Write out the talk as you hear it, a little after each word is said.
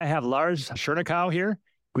I have Lars Schernikau here.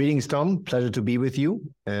 Greetings, Tom. Pleasure to be with you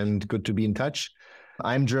and good to be in touch.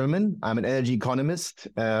 I'm German. I'm an energy economist.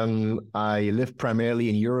 I live primarily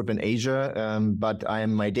in Europe and Asia, but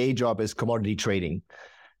my day job is commodity trading.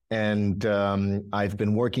 And I've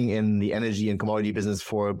been working in the energy and commodity business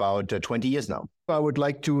for about 20 years now. I would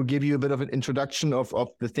like to give you a bit of an introduction of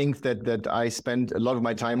the things that I spend a lot of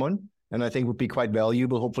my time on, and I think would be quite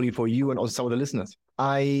valuable, hopefully for you and also some of the listeners.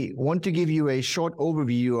 I want to give you a short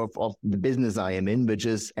overview of the business I am in, which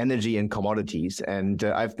is energy and commodities. And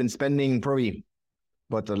I've been spending probably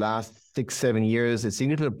the last 6-7 years, a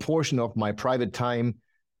significant portion of my private time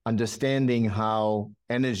understanding how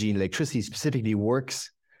energy and electricity specifically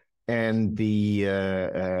works and the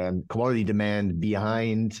commodity demand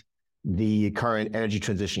behind the current energy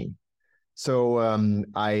transition. So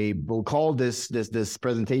I will call this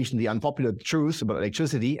presentation the Unpopular Truths about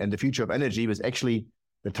Electricity and the Future of Energy, was actually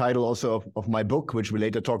the title also of my book, which we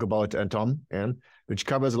later talk about, Tom, which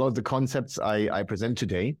covers a lot of the concepts I present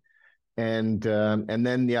today. And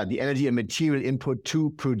then the energy and material input to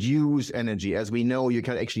produce energy. As we know, you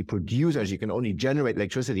can actually produce energy. You can only generate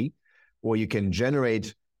electricity, or you can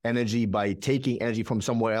generate energy by taking energy from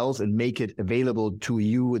somewhere else and make it available to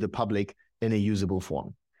you, the public, in a usable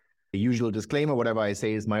form. The usual disclaimer: whatever I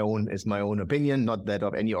say is my own opinion, not that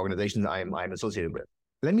of any organization I'm associated with.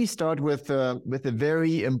 Let me start with a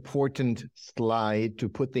very important slide to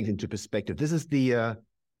put things into perspective. This is the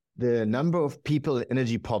number of people in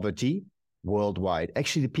energy poverty worldwide,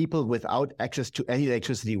 actually the people without access to any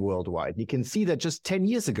electricity worldwide. You can see that just 10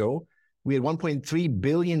 years ago, we had 1.3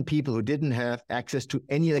 billion people who didn't have access to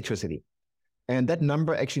any electricity. And that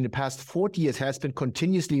number actually in the past 40 years has been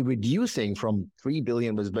continuously reducing from 3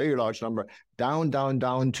 billion, was a very large number, down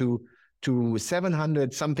to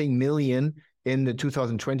 700 something million in the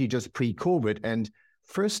 2020, just pre-COVID. And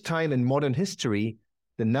first time in modern history,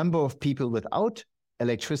 the number of people without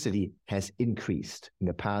electricity has increased in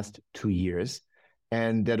the past 2 years.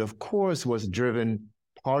 And that, of course, was driven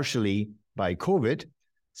partially by COVID.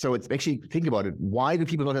 So it's actually, think about it. Why do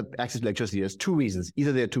people not have access to electricity? There's two reasons.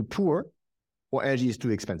 Either they're too poor or energy is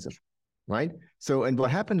too expensive, right? So, and what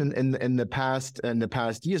happened in the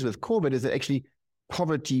past years with COVID is that actually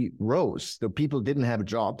poverty rose. So people didn't have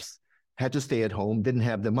jobs, had to stay at home, didn't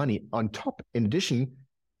have the money. On top, in addition,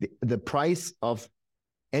 the price of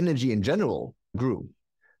energy in general grew.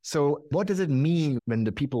 So what does it mean when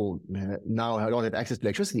the people now don't have access to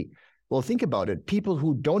electricity? Well, think about it. People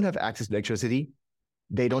who don't have access to electricity,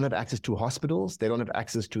 they don't have access to hospitals, they don't have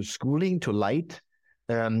access to schooling, to light,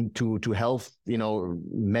 to health,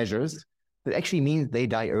 measures. That actually means they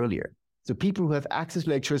die earlier. So people who have access to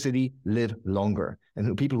electricity live longer,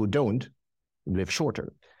 and people who don't live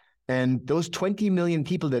shorter. And those 20 million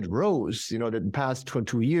people that rose, the past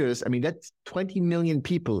 2 years, I mean, that's 20 million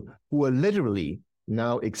people who are literally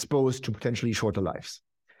now exposed to potentially shorter lives.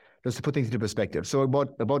 Just to put things into perspective. So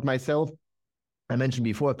about myself, I mentioned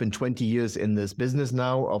before, I've been 20 years in this business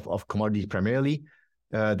now of commodities primarily.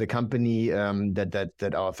 The company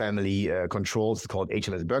that our family controls is called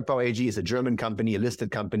HMS Bergbau AG. It's a German company, a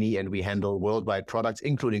listed company, and we handle worldwide products,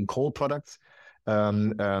 including coal products,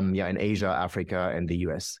 in Asia, Africa, and the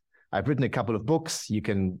US. I've written a couple of books. You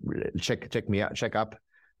can check up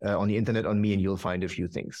on the internet on me, and you'll find a few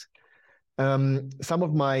things. Some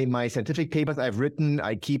of my scientific papers I've written,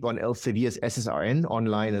 I keep on Elsevier's SSRN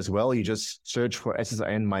online as well. You just search for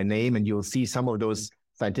SSRN, my name, and you'll see some of those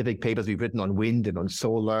scientific papers we've written on wind and on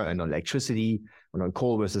solar and on electricity and on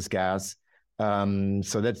coal versus gas.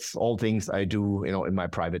 So that's all things I do, in my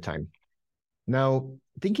private time. Now,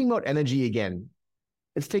 thinking about energy again,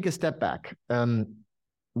 let's take a step back.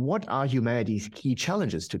 What are humanity's key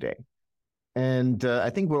challenges today? And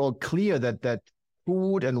I think we're all clear that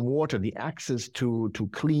food and water, the access to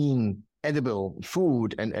clean, edible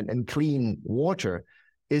food and clean water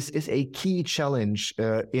is a key challenge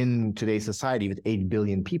in today's society with 8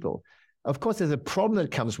 billion people. Of course, there's a problem that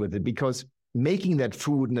comes with it because making that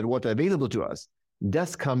food and that water available to us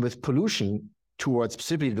does come with pollution towards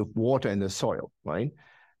specifically the water and the soil, right?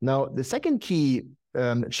 Now, the second key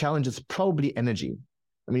challenge is probably energy.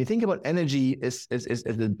 I mean, you think about energy is at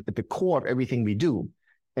the core of everything we do.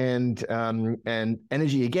 And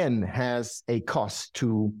energy, again, has a cost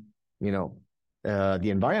to, the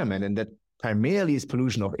environment, and that primarily is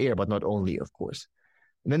pollution of air, but not only, of course.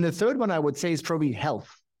 And then the third one I would say is probably health.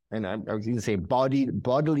 And I was going to say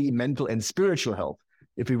bodily, mental, and spiritual health.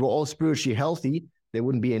 If we were all spiritually healthy, there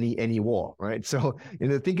wouldn't be any war, right? So,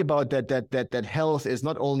 think about that health is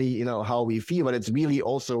not only, how we feel, but it's really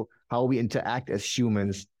also how we interact as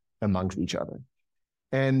humans amongst each other.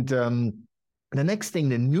 And The next thing,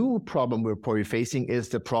 the new problem we're probably facing is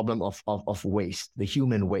the problem of waste, the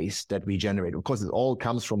human waste that we generate. Of course, it all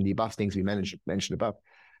comes from the above things we mentioned above.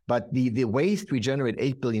 But the waste we generate,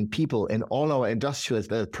 8 billion people, and all our industrial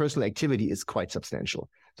personal activity is quite substantial.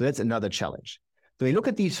 So that's another challenge. So you look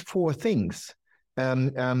at these four things,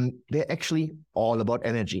 they're actually all about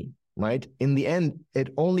energy, right? In the end,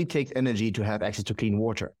 it only takes energy to have access to clean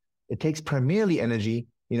water. It takes primarily energy,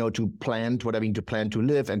 to plant what I mean, to plant, to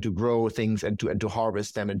live and to grow things and to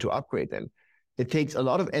harvest them and to upgrade them. It takes a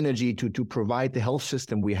lot of energy to provide the health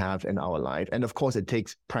system we have in our life. And of course, it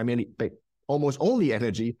takes primarily, almost only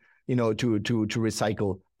energy, to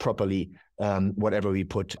recycle properly whatever we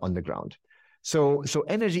put on the ground. So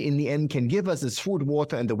energy in the end can give us this food,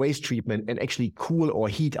 water, and the waste treatment and actually cool or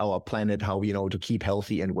heat our planet, how to keep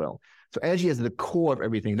healthy and well. So energy is the core of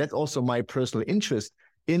everything. That's also my personal interest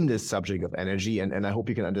in this subject of energy, and I hope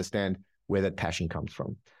you can understand where that passion comes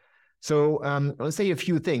from. So I'll say a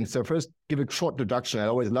few things. So first, give a short introduction. I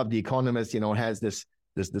always love The Economist, has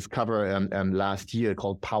this cover last year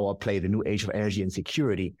called Power Play, the New Age of Energy and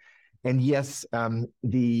Security. And yes,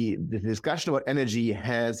 the discussion about energy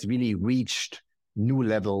has really reached new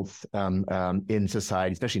levels in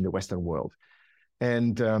society, especially in the Western world.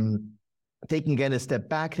 And taking again a step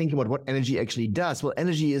back, thinking about what energy actually does. Well,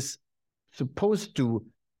 energy is supposed to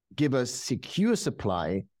give us secure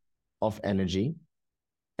supply of energy,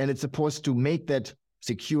 and it's supposed to make that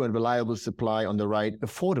secure and reliable supply on the right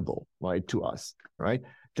affordable, right, to us, right,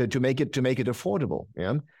 to make it affordable,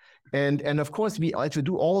 yeah. And of course, we have to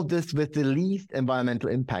do all this with the least environmental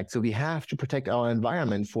impact. So we have to protect our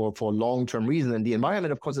environment for long-term reasons. And the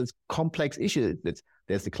environment, of course, is a complex issue.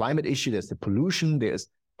 There's the climate issue, there's the pollution, there's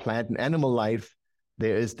plant and animal life,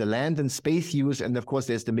 there is the land and space use, and of course,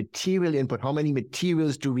 there's the material input. How many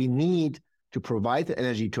materials do we need to provide the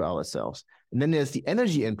energy to ourselves? And then there's the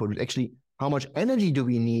energy input, which actually, how much energy do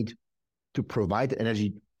we need to provide the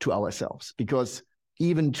energy to ourselves? Because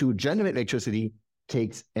even to generate electricity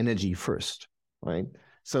takes energy first, right?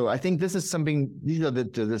 So I think this is something, these are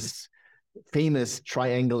this famous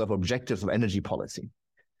triangle of objectives of energy policy.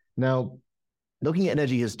 Now, looking at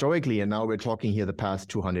energy historically, and now we're talking here the past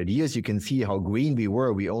 200 years, you can see how green we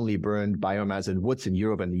were. We only burned biomass and woods in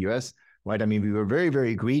Europe and the US, right? I mean, we were very,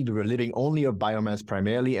 very green. We were living only of biomass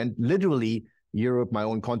primarily. And literally, Europe, my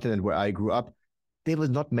own continent where I grew up, there was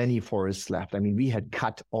not many forests left. I mean, we had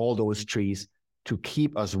cut all those trees to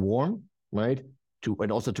keep us warm, right?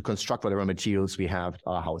 And also to construct whatever materials we have,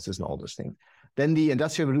 our houses and all those things. Then the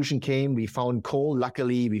Industrial Revolution came. We found coal.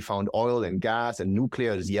 Luckily, we found oil and gas, and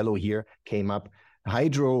nuclear, as yellow here, came up.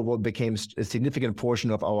 Hydro became a significant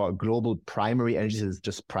portion of our global primary energy. This is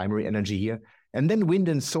just primary energy here. And then wind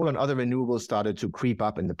and solar and other renewables started to creep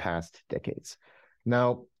up in the past decades.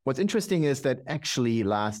 Now, what's interesting is that actually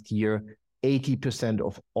last year, 80%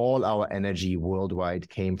 of all our energy worldwide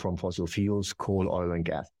came from fossil fuels, coal, oil, and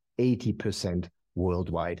gas. 80%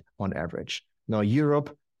 worldwide on average. Now,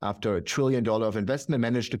 Europe, after $1 trillion of investment,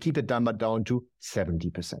 managed to keep it down to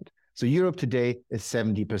 70%. So Europe today is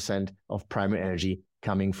 70% of primary energy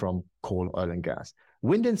coming from coal, oil, and gas.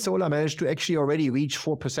 Wind and solar managed to actually already reach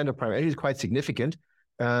 4% of primary energy. It's quite significant.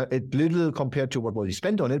 It's little compared to what we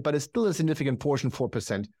spent on it, but it's still a significant portion,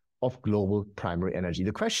 4% of global primary energy.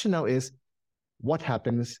 The question now is, what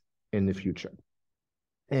happens in the future?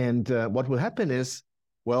 And what will happen is,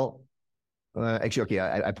 well, I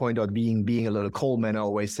point out being a little coal man, I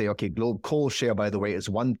always say, okay, global coal share, by the way, is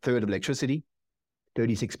 1/3 of electricity,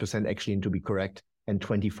 36% actually, to be correct, and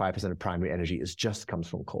 25% of primary energy just comes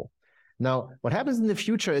from coal. Now, what happens in the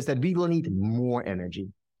future is that we will need more energy.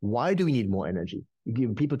 Why do we need more energy?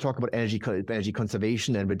 People talk about energy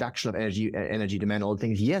conservation and reduction of energy demand, all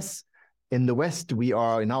things. Yes, in the West, we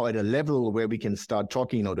are now at a level where we can start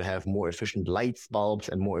talking, to have more efficient lights, bulbs,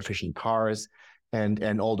 and more efficient cars,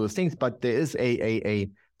 and all those things. But there is a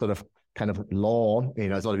sort of kind of law,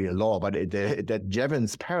 it's not really a law, but that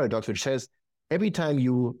Jevons paradox, which says every time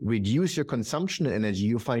you reduce your consumption of energy,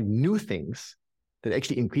 you find new things that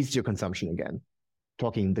actually increase your consumption again.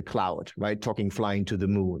 Talking the cloud, right? Talking flying to the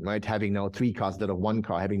moon, right? Having now 3 cars instead of 1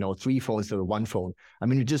 car, having now 3 phones instead of 1 phone. I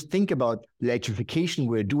mean, you just think about the electrification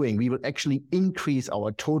we're doing. We will actually increase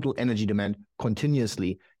our total energy demand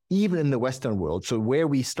continuously, even in the Western world. So where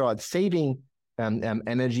we start saving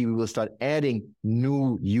energy, we will start adding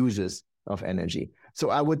new uses of energy. So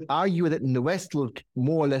I would argue that in the West will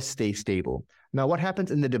more or less stay stable. Now, what happens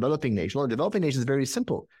in the developing nation? Well, the developing nation is very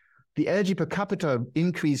simple. The energy per capita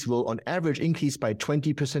increase will on average increase by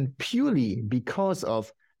 20% purely because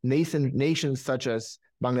of nascent nations such as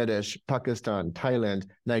Bangladesh, Pakistan, Thailand,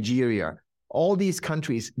 Nigeria, all these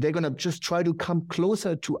countries, they're going to just try to come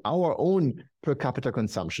closer to our own per capita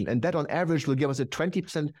consumption. And that on average will give us a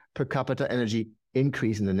 20% per capita energy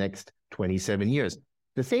increase in the next 27 years. At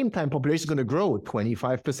the same time, population is going to grow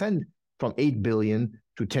 25% from 8 billion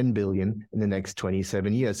to 10 billion in the next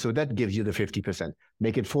 27 years. So that gives you the 50%.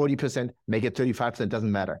 Make it 40%, make it 35%,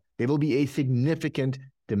 doesn't matter. There will be a significant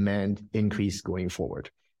demand increase going forward.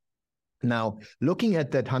 Now, looking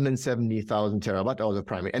at that 170,000 terawatt hours of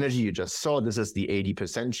primary energy you just saw, this is the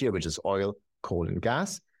 80% here, which is oil, coal, and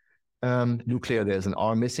gas. Nuclear, there's an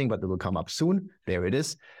R missing, but it will come up soon. There it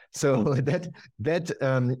is. So that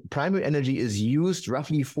primary energy is used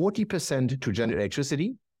roughly 40% to generate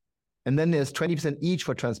electricity. And then there's 20% each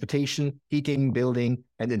for transportation, heating, building,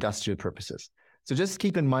 and industrial purposes. So just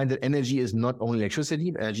keep in mind that energy is not only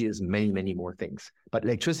electricity, energy is many, many more things. But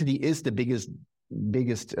electricity is the biggest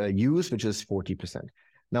use, which is 40%.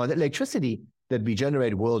 Now, the electricity that we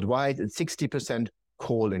generate worldwide is 60%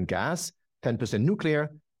 coal and gas, 10% nuclear,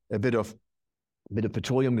 a bit of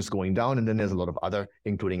petroleum is going down, and then there's a lot of other,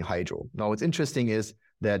 including hydro. Now, what's interesting is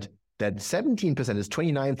that 17% is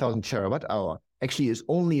 29,000 terawatt hour, actually is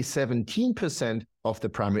only 17% of the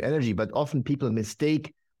primary energy, but often people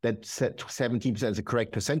mistake that 17% is the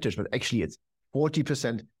correct percentage, but actually it's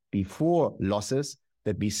 40% before losses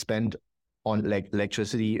that we spend on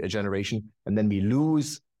electricity generation, and then we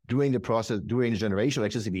lose during the process, during the generation of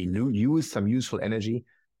electricity, we use some useful energy,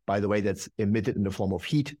 by the way, that's emitted in the form of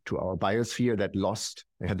heat to our biosphere that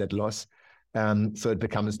had that loss. So it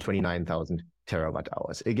becomes 29,000 terawatt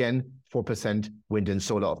hours. Again, 4% wind and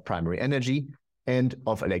solar of primary energy, and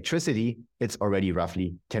of electricity, it's already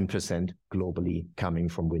roughly 10% globally coming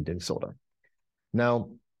from wind and solar. Now,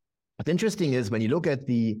 what's interesting is when you look at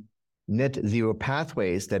the net zero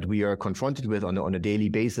pathways that we are confronted with on a daily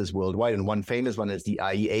basis worldwide, and one famous one is the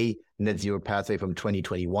IEA net zero pathway from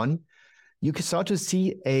 2021, you can start to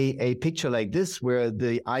see a picture like this where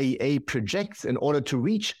the IEA projects in order to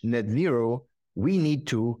reach net zero, we need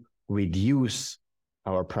to reduce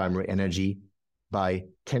our primary energy by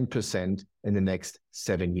 10% in the next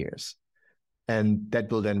 7 years. And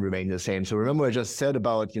that will then remain the same. So remember I just said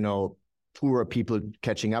about, poorer people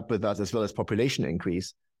catching up with us as well as population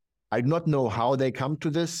increase. I do not know how they come to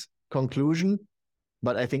this conclusion,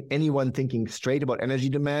 but I think anyone thinking straight about energy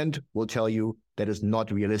demand will tell you that is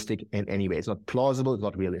not realistic in any way. It's not plausible, it's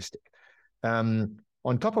not realistic.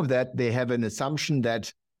 On top of that, they have an assumption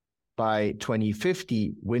that by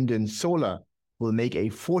 2050, wind and solar will make a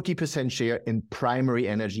 40% share in primary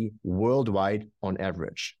energy worldwide on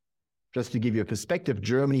average. Just to give you a perspective,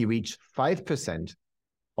 Germany reached 5%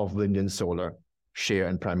 of wind and solar share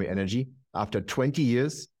in primary energy after 20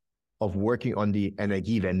 years of working on the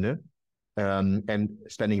Energiewende and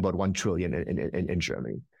spending about 1 trillion in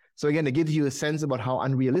Germany. So again, it gives you a sense about how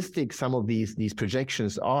unrealistic some of these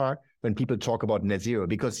projections are when people talk about net zero,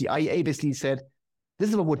 because the IEA basically said, this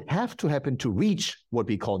is what would have to happen to reach what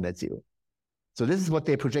we call net zero. So this is what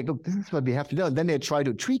they project. Look, this is what we have to do. And then they try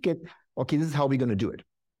to tweak it. Okay, this is how we're going to do it.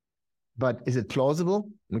 But is it plausible?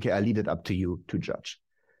 Okay, I leave it up to you to judge.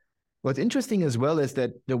 What's interesting as well is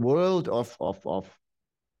that the world of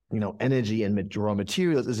energy and raw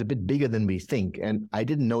materials is a bit bigger than we think. And I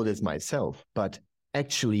didn't know this myself, but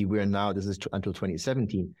actually we're now, this is until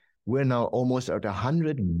 2017, we're now almost at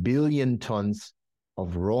 100 billion tons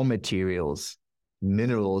of raw materials,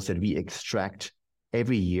 minerals that we extract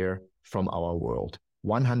every year from our world.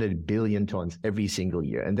 100 billion tons every single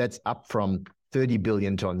year. And that's up from 30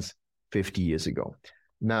 billion tons 50 years ago.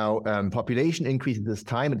 Now, population increase at this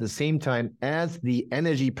time, at the same time as the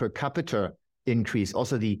energy per capita increase,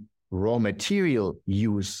 also the raw material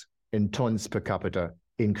use in tons per capita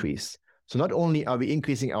increase. So not only are we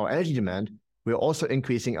increasing our energy demand, we're also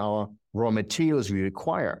increasing our raw materials we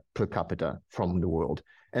require per capita from the world.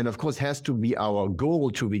 And of course, has to be our goal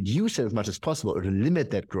to reduce it as much as possible or to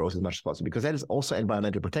limit that growth as much as possible, because that is also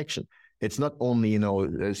environmental protection. It's not only,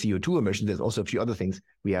 CO2 emissions, there's also a few other things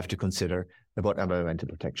we have to consider about environmental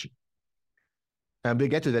protection. And we'll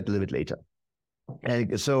get to that a little bit later.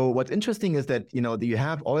 And so what's interesting is that, you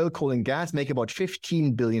have oil, coal, and gas make about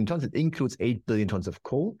 15 billion tons. It includes 8 billion tons of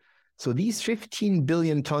coal. So these 15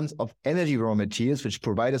 billion tons of energy raw materials, which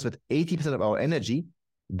provide us with 80% of our energy,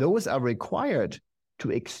 those are required to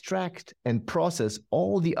extract and process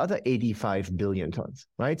all the other 85 billion tons,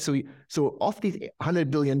 right? So of these 100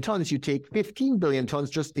 billion tons, you take 15 billion tons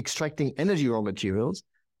just extracting energy raw materials,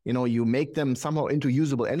 you make them somehow into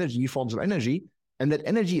usable energy, forms of energy, and that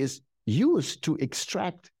energy is used to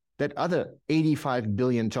extract that other 85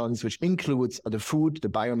 billion tons, which includes the food, the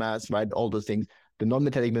biomass, right? All those things, the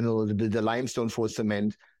non-metallic minerals, the limestone for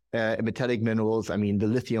cement, metallic minerals, I mean, the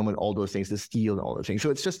lithium and all those things, the steel and all those things. So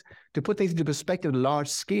it's just to put things into perspective, large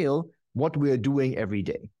scale, what we're doing every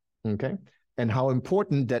day, okay? And how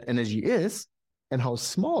important that energy is and how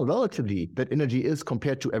small relatively that energy is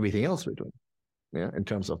compared to everything else we're doing, yeah, in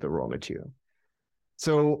terms of the raw material.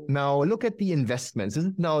 So now look at the investments. This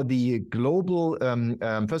is now the global,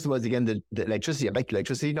 first of all, again, the electricity, back to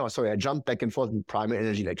electricity. No, sorry, I jumped back and forth in primary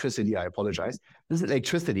energy, electricity, I apologize. This is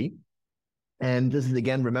electricity. And this is,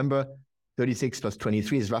 again, remember, 36 plus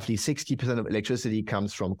 23 is roughly 60% of electricity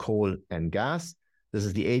comes from coal and gas. This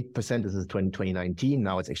is the 8%, this is 2019.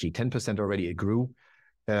 Now it's actually 10% already, it grew.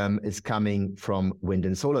 It's coming from wind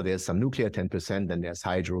and solar. There's some nuclear, 10%, then there's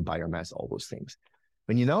hydro, biomass, all those things.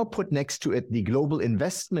 When you now put next to it the global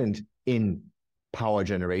investment in power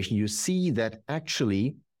generation, you see that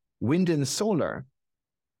actually wind and solar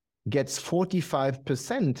gets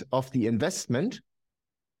 45% of the investment,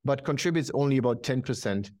 but contributes only about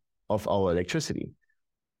 10% of our electricity.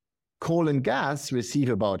 Coal and gas receive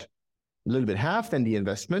about a little bit half than the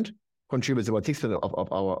investment, contributes about 6%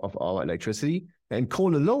 of our electricity, and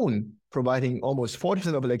coal alone, providing almost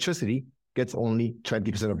 40% of electricity, gets only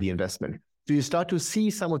 20% of the investment. So you start to see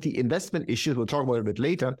some of the investment issues, we'll talk about it a bit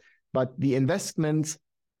later, but the investment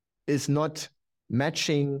is not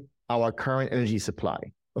matching our current energy supply.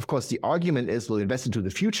 Of course, the argument is we'll invest into the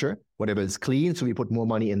future, whatever is clean, so we put more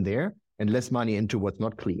money in there and less money into what's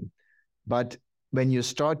not clean. But when you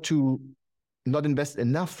start to not invest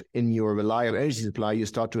enough in your reliable energy supply, you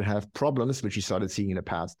start to have problems, which you started seeing in the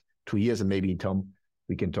past 2 years, and maybe, Tom,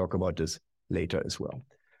 we can talk about this later as well.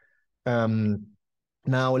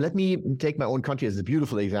 Now, let me take my own country as a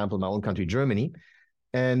beautiful example, my own country, Germany.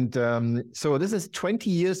 And so this is 20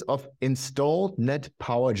 years of installed net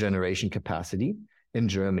power generation capacity in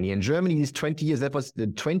Germany. In Germany, these 20 years, that was the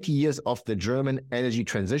 20 years of the German energy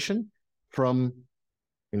transition from,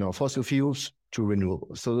 fossil fuels to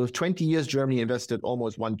renewables. So those 20 years, Germany invested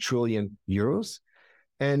almost 1 trillion euros.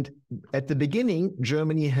 And at the beginning,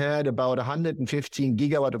 Germany had about 115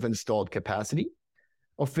 gigawatt of installed capacity,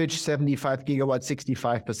 of which 75 gigawatts,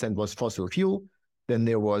 65% was fossil fuel. Then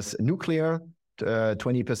there was nuclear,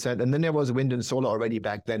 20%, and then there was wind and solar already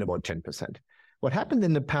back then, about 10%. What happened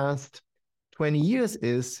in the past 20 years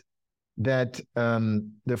is that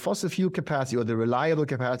the fossil fuel capacity, or the reliable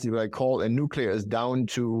capacity, what I call, and nuclear, is down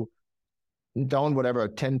whatever,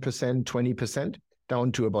 10%, 20%,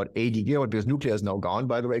 down to about 80 gigawatt, because nuclear is now gone,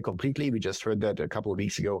 by the way, completely. We just heard that a couple of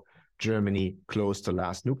weeks ago. Germany closed the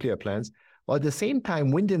last nuclear plants. While at the same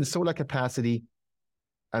time, wind and solar capacity,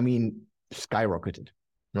 skyrocketed,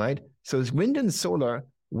 right? So wind and solar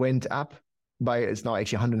went up by, it's now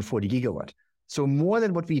actually 140 gigawatt. So more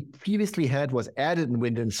than what we previously had was added in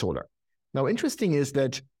wind and solar. Now, interesting is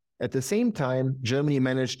that at the same time, Germany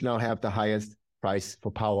managed to now have the highest price for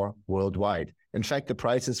power worldwide. In fact, the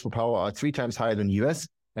prices for power are 3 times higher than the US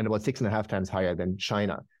and about 6.5 times higher than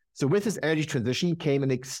China. So with this energy transition came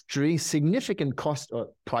an extremely significant cost or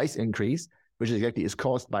price increase, which exactly is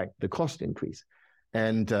caused by the cost increase.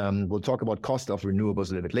 And we'll talk about cost of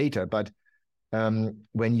renewables a little bit later. But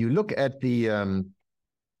when you look at the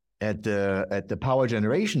power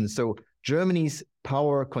generation, so Germany's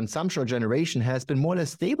power consumption or generation has been more or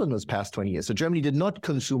less stable in those past 20 years. So Germany did not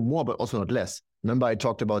consume more, but also not less. Remember, I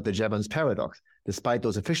talked about the Jevons paradox. Despite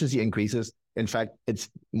those efficiency increases, in fact, it's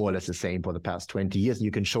more or less the same for the past 20 years. And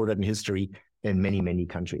you can show that in history in many, many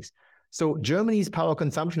countries. So Germany's power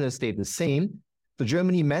consumption has stayed the same. So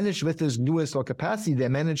Germany managed, with this new installed capacity, they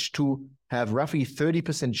managed to have roughly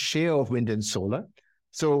 30% share of wind and solar.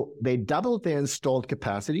 So they doubled their installed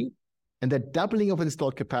capacity. And that doubling of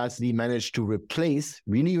installed capacity managed to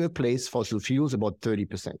really replace fossil fuels about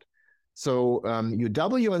 30%. So you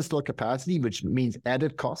double your installed capacity, which means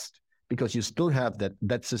added cost, because you still have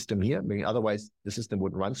that system here. Otherwise, the system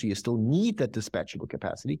wouldn't run. So you still need that dispatchable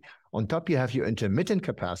capacity. On top, you have your intermittent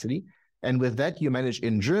capacity. And with that, you manage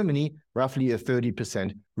in Germany roughly a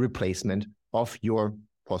 30% replacement of your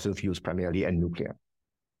fossil fuels primarily and nuclear.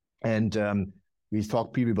 And we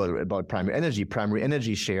talked previously about primary energy. Primary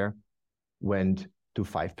energy share went to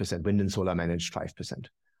 5%. Wind and solar managed 5%.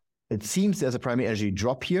 It seems there's a primary energy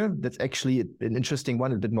drop here. That's actually an interesting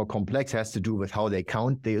one, a bit more complex, has to do with how they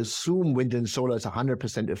count. They assume wind and solar is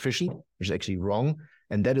 100% efficient, which is actually wrong.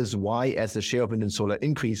 And that is why, as the share of wind and solar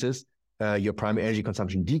increases, your primary energy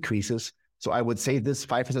consumption decreases. So I would say this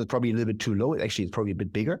 5% is probably a little bit too low. Actually, it's probably a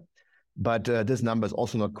bit bigger. But this number is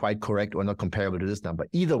also not quite correct or not comparable to this number.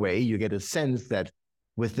 Either way, you get a sense that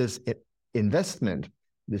with this investment,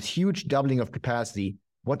 this huge doubling of capacity,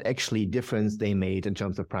 what actually difference they made in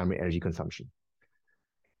terms of primary energy consumption.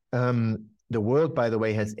 The world, by the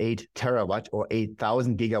way, has 8 terawatt or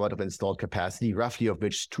 8,000 gigawatt of installed capacity, roughly of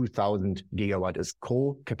which 2,000 gigawatt is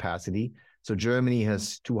coal capacity. So Germany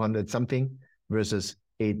has 200 something versus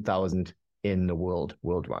 8,000 in the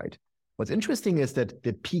worldwide. What's interesting is that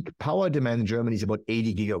the peak power demand in Germany is about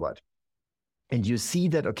 80 gigawatt. And you see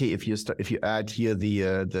that, okay, if you add here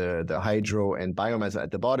the hydro and biomass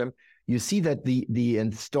at the bottom, you see that the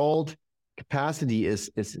installed capacity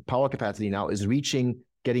is power capacity now is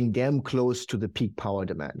getting damn close to the peak power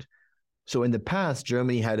demand. So in the past,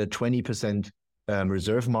 Germany had a 20%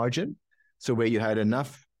 reserve margin. So where you had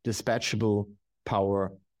enough dispatchable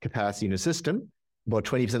power capacity in the system, about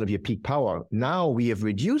 20% of your peak power. Now we have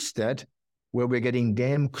reduced that where we're getting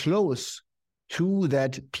damn close to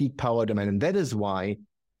that peak power demand. And that is why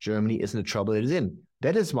Germany is in the trouble it is in.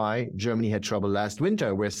 That is why Germany had trouble last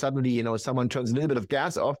winter, where suddenly, someone turns a little bit of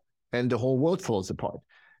gas off and the whole world falls apart.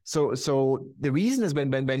 So the reason is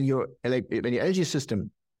when your energy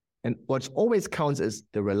system, and what always counts is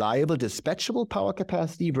the reliable dispatchable power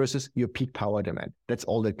capacity versus your peak power demand. That's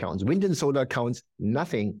all that counts. Wind and solar counts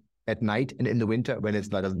nothing at night and in the winter when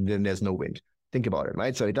there's no wind. Think about it,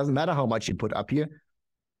 right? So it doesn't matter how much you put up here.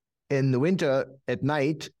 In the winter at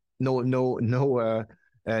night, no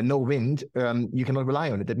wind, you cannot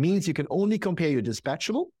rely on it. That means you can only compare your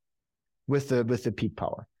dispatchable with the peak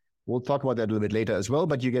power. We'll talk about that a little bit later as well,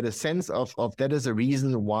 but you get a sense of that is a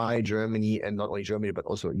reason why Germany, and not only Germany, but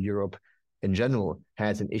also Europe in general,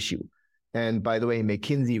 has an issue. And by the way,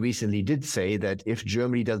 McKinsey recently did say that if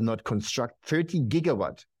Germany does not construct 30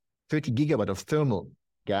 gigawatt of thermal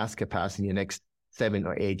gas capacity in the next 7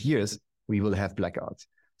 or 8 years, we will have blackouts.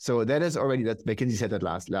 So that McKinsey said that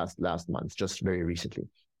last month, just very recently.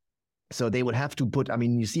 So they would have to put,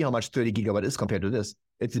 you see how much 30 gigawatt is compared to this.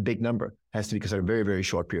 It's a big number. Has to be because of a very, very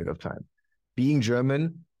short period of time. Being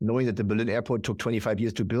German, knowing that the Berlin airport took 25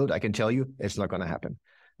 years to build, I can tell you it's not going to happen.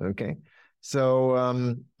 Okay. So,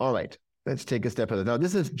 all right, let's take a step further. Now,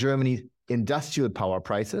 this is Germany's industrial power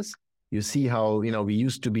prices. You see how, we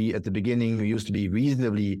used to be at the beginning,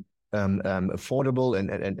 reasonably affordable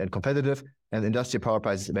and competitive, and industrial power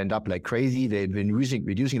prices went up like crazy. They've been reducing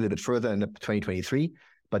a little bit further in 2023.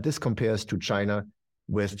 But this compares to China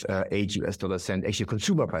with $8 actually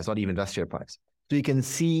consumer price, not even industrial price. So you can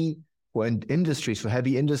see for industries, for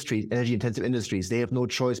heavy industries, energy-intensive industries, they have no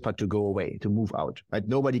choice but to go away, to move out. Right?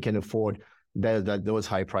 Nobody can afford those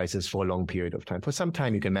high prices for a long period of time. For some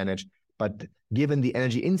time you can manage, but given the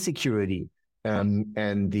energy insecurity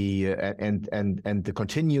and the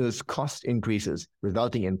continuous cost increases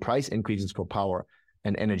resulting in price increases for power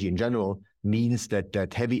and energy in general, means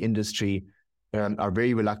that heavy industry are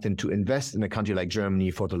very reluctant to invest in a country like Germany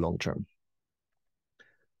for the long term.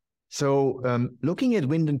 So looking at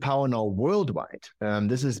wind and power now worldwide,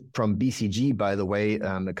 this is from BCG, by the way,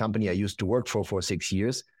 a company I used to work for 6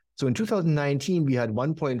 years. So in 2019, we had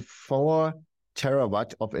 1.4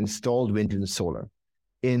 terawatt of installed wind and solar.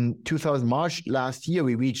 In March last year,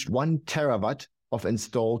 we reached 1 terawatt of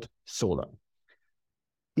installed solar.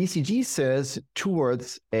 BCG says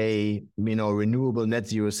towards a renewable net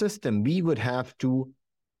zero system, we would have to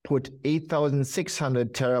put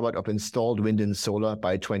 8,600 terawatt of installed wind and solar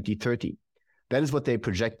by 2030. That is what they're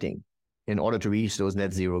projecting in order to reach those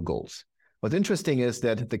net zero goals. What's interesting is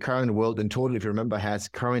that the current world in total, if you remember, has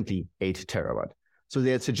currently 8 terawatt. So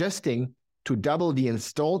they're suggesting to double the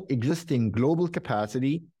installed existing global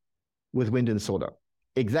capacity with wind and solar.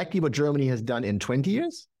 Exactly what Germany has done in 20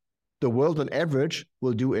 years. The world on average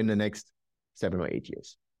will do in the next 7 or 8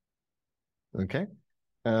 years. Okay.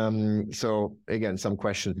 So again, some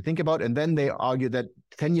questions to think about. And then they argue that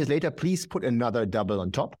 10 years later, please put another double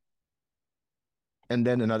on top. And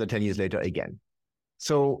then another 10 years later again.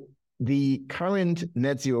 So the current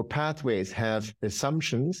net zero pathways have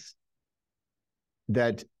assumptions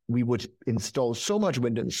that we would install so much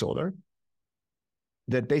wind and solar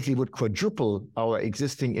that basically would quadruple our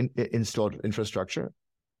existing installed infrastructure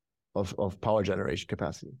of power generation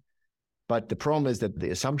capacity. But the problem is that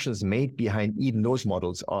the assumptions made behind even those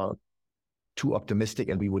models are too optimistic,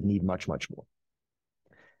 and we would need much, much more.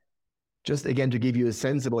 Just again, to give you a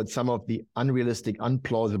sense about some of the unrealistic,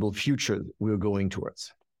 unplausible future we're going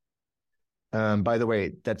towards. By the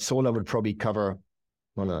way, that solar would probably cover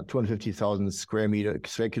 250,000 square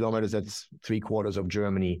kilometers. That's 3/4 of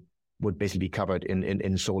Germany would basically be covered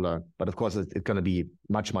in solar. But of course, it's going to be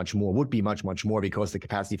much, much more, would be much, much more, because the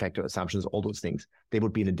capacity factor assumptions, all those things, they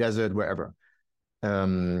would be in the desert, wherever.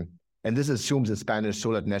 And this assumes a Spanish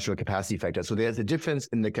solar natural capacity factor. So there's a difference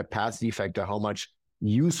in the capacity factor, how much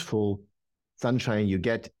useful sunshine you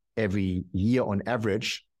get every year on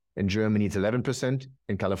average In Germany, it's 11%.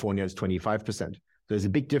 In California, it's 25%. There's a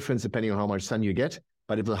big difference depending on how much sun you get,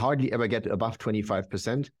 but it will hardly ever get above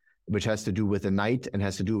 25%, which has to do with the night and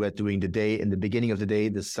has to do with during the day. In the beginning of the day,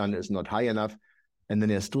 the sun is not high enough. And then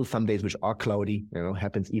there's still some days which are cloudy,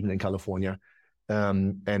 happens even in California.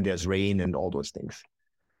 And there's rain and all those things.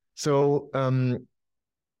 So,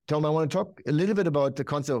 Tom, I want to talk a little bit about the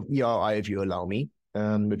concept of ERI, if you allow me,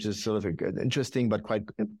 which is sort of an interesting but quite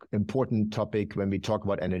important topic when we talk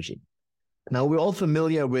about energy. Now, we're all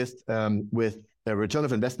familiar with a return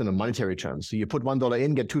of investment on monetary terms. So you put $1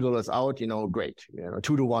 in, get $2 out, great.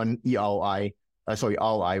 2-to-1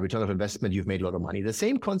 ROI, return of investment, you've made a lot of money. The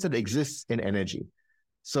same concept exists in energy.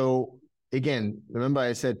 So again, remember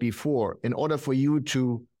I said before, in order for you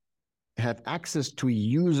to have access to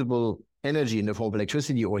usable energy in the form of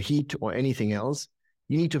electricity or heat or anything else,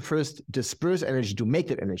 you need to first disperse energy to make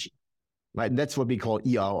that energy, right? And that's what we call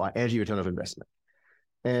ERI, energy return of investment.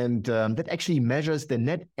 And that actually measures the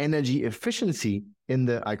net energy efficiency in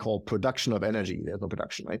the, I call production of energy. There's no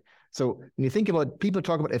production, right? So when you think about, people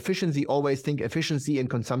talk about efficiency, always think efficiency in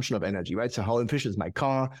consumption of energy, right? So how efficient is my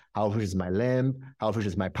car? How efficient is my lamp? How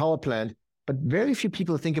efficient is my power plant? But very few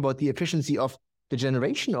people think about the efficiency of the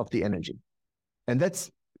generation of the energy. And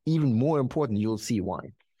that's even more important. You'll see why.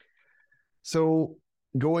 So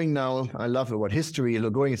going now, I love about history,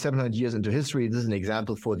 going 700 years into history, this is an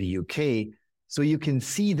example for the UK. So you can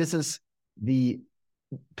see this is the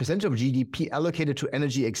percentage of GDP allocated to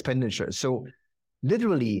energy expenditure. So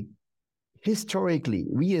literally, historically,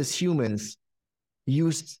 we as humans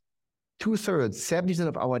used 2/3, 70%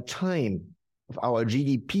 of our time, of our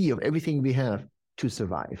GDP, of everything we have to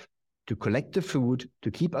survive, to collect the food,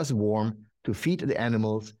 to keep us warm, to feed the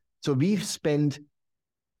animals. So we've spent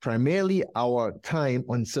primarily our time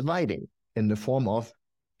on surviving in the form of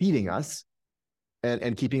feeding us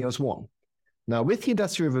and keeping us warm. Now, with the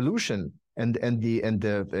Industrial Revolution and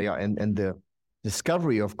the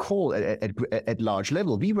discovery of coal at large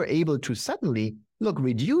level, we were able to suddenly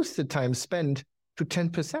reduce the time spent to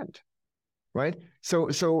 10%, right?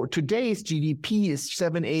 So today's GDP is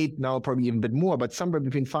 7, 8, now probably even a bit more, but somewhere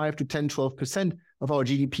between 5 to 10, 12% of our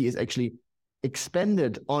GDP is actually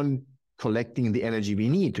expended on collecting the energy we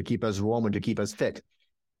need to keep us warm and to keep us fed.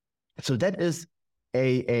 So that is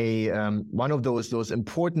one of those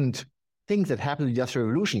important things that happened in the Industrial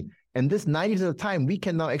Revolution. And this 90% of the time, we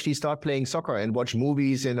can now actually start playing soccer and watch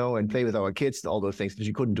movies, and play with our kids and all those things that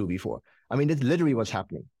you couldn't do before. I mean, that's literally what's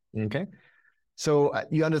happening, okay? So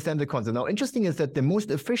you understand the concept. Now, interesting is that the most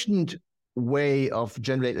efficient way of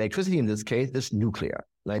generating electricity in this case is nuclear.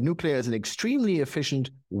 Like, nuclear is an extremely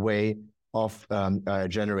efficient way of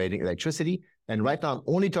generating electricity. And right now, I'm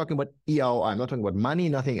only talking about ERI. I'm not talking about money,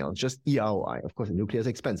 nothing else, just ERI. Of course, nuclear is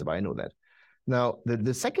expensive. I know that. Now,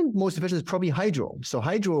 the second most efficient is probably hydro. So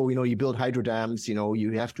hydro, you build hydro dams,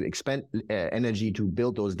 you have to expend energy to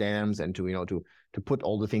build those dams and to put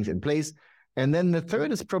all the things in place. And then the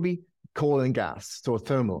third is probably coal and gas, so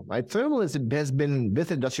thermal, right? Thermal has been, with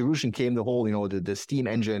the Industrial Revolution came the whole, the steam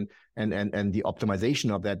engine and the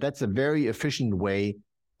optimization of that. That's a very efficient way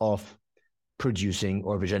of producing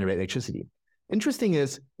or generating electricity. Interesting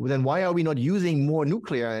is, then why are we not using more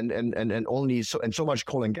nuclear and only so much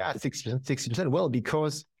coal and gas, 60%? Well,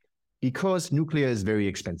 because nuclear is very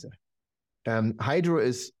expensive. Hydro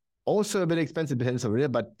is also a bit expensive, depends on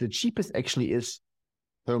it, but the cheapest actually is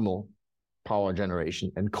thermal power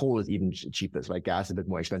generation, and coal is even cheapest. Like, gas is a bit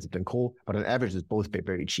more expensive than coal, but on average, it's both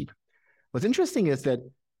very cheap. What's interesting is that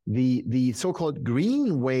the so-called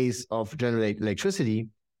green ways of generating electricity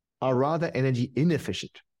are rather energy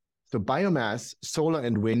inefficient. So biomass, solar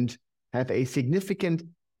and wind have a significant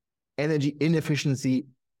energy inefficiency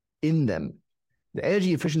in them. The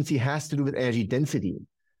energy efficiency has to do with energy density.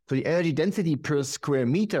 So the energy density per square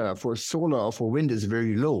meter for solar or for wind is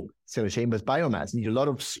very low. So the same with biomass. You need a lot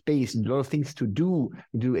of space and a lot of things to do,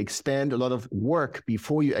 to expand a lot of work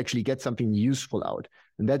before you actually get something useful out.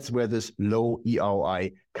 And that's where this low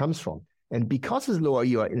ERI comes from. And because it's lower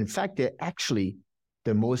ERI, in fact, they're actually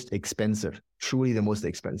the most expensive, truly the most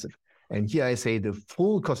expensive. And here I say the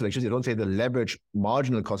full cost of electricity, I don't say the leverage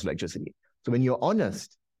marginal cost of electricity. So when you're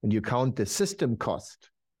honest and you count the system cost,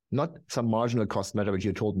 not some marginal cost matter which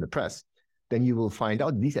you're told in the press, then you will find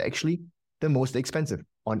out these are actually the most expensive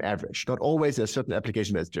on average. Not always, there's certain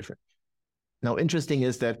application that's different. Now, interesting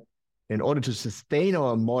is that in order to sustain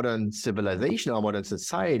our modern civilization, our modern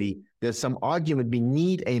society, there's some argument we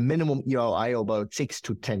need a minimum ERI of about 6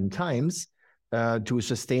 to 10 times to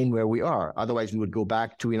sustain where we are. Otherwise, we would go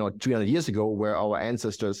back to 300 years ago, where our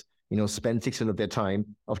ancestors spent 6% of their time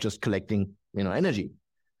of just collecting energy.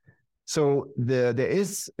 So there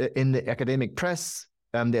is in the academic press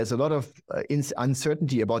there's a lot of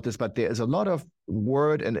uncertainty about this, but there is a lot of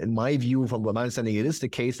word, and in my view, from what my understanding, it is the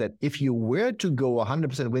case that if you were to go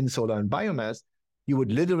 100% wind, solar, and biomass, you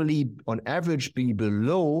would literally, on average, be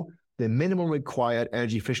below the minimum required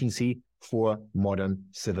energy efficiency for modern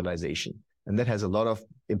civilization. And that has a lot of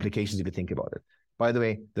implications if you think about it. By the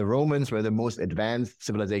way, the Romans were the most advanced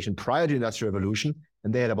civilization prior to the Industrial Revolution,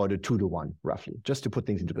 and they had about a 2-to-1, roughly, just to put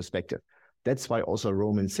things into perspective. That's why also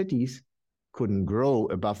Roman cities couldn't grow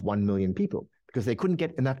above 1 million people, because they couldn't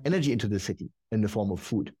get enough energy into the city in the form of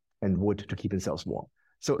food and wood to keep themselves warm.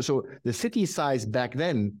 So the city size back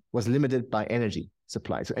then was limited by energy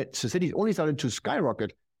supply. So cities only started to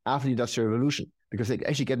skyrocket after the Industrial Revolution because they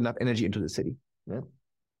actually get enough energy into the city. Yeah?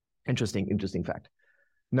 Interesting fact.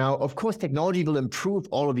 Now, of course, technology will improve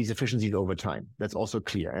all of these efficiencies over time. That's also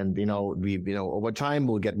clear. And, over time,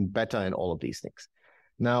 we'll get better in all of these things.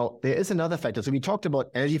 Now, there is another factor. So we talked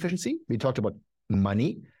about energy efficiency, we talked about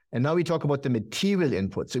money, and now we talk about the material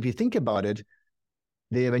input. So if you think about it,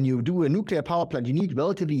 when you do a nuclear power plant, you need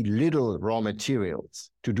relatively little raw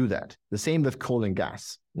materials to do that. The same with coal and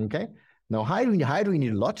gas, okay? Now, hydro, you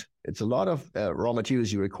need a lot. It's a lot of raw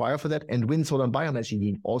materials you require for that. And wind, solar, and biomass, you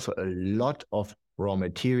need also a lot of raw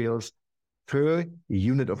materials per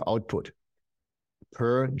unit of output,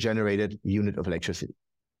 per generated unit of electricity.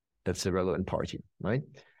 That's the relevant part here, right?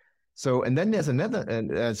 So, and then there's another,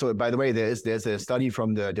 and so by the way, there's a study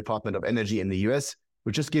from the Department of Energy in the US,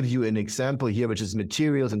 which just gives you an example here, which is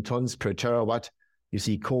materials in tons per terawatt. You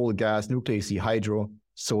see coal, gas, nuclear, you see hydro,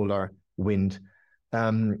 solar, wind.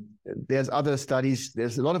 There's other studies.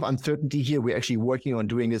 There's a lot of uncertainty here. We're actually working on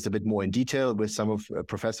doing this a bit more in detail with some of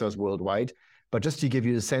professors worldwide. But just to give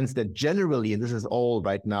you a sense that generally, and this is all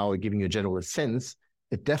right now giving you a general sense,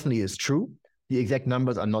 it definitely is true. The exact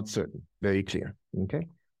numbers are not certain, very clear, okay?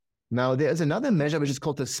 Now, there is another measure which is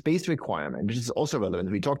called the space requirement, which is also relevant.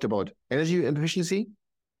 We talked about energy efficiency.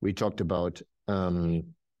 We talked about the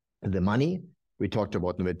money. We talked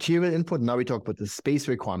about the material input. Now we talk about the space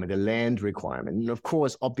requirement, the land requirement. And of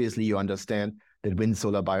course, obviously, you understand that wind,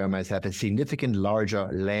 solar, biomass have a significant larger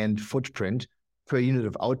land footprint per unit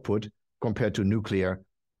of output compared to nuclear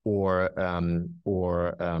or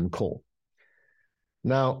coal.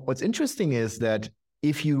 Now, what's interesting is that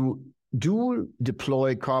if you do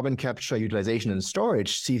deploy carbon capture, utilization, and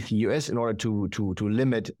storage, CCUS, in order to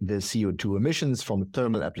limit the CO2 emissions from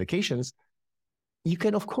thermal applications, you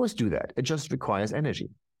can, of course, do that. It just requires energy.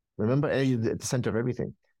 Remember, energy is at the center of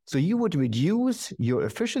everything. So you would reduce your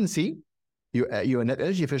efficiency, your net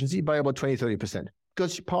energy efficiency, by about 20-30%,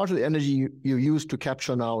 because part of the energy you use to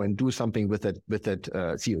capture now and do something with that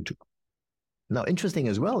CO2. Now, interesting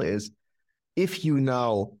as well is, if you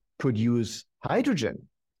now produce hydrogen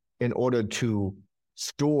in order to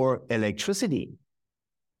store electricity,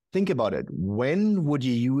 think about it. When would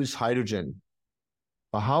you use hydrogen?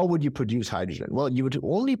 Or how would you produce hydrogen? Well, you would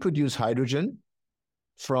only produce hydrogen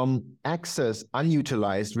from excess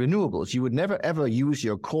unutilized renewables. You would never, ever use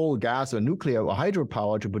your coal, gas, or nuclear or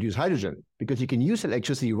hydropower to produce hydrogen, because you can use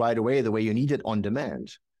electricity right away the way you need it on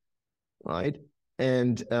demand, right?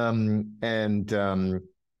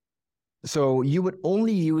 So you would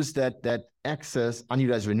only use that excess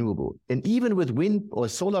unutilized renewable. And even with wind or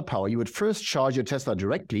solar power, you would first charge your Tesla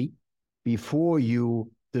directly before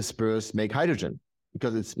you make hydrogen,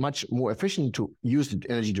 because it's much more efficient to use the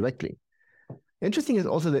energy directly. Interesting is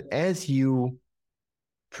also that as you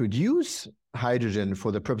produce hydrogen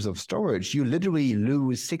for the purpose of storage, you literally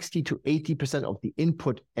lose 60-80% of the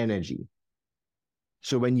input energy.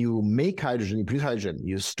 So when you make hydrogen, you produce hydrogen,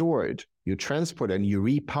 you store it, you transport it, and you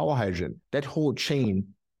repower hydrogen, that whole chain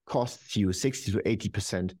costs you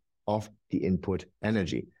 60-80% of the input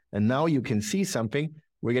energy. And now you can see something.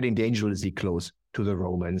 We're getting dangerously close to the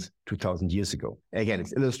Romans 2,000 years ago. Again,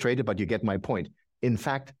 it's illustrated, but you get my point. In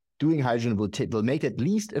fact, doing hydrogen will make it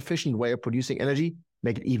least efficient way of producing energy,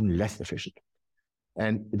 make it even less efficient.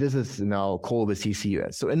 And this is now called the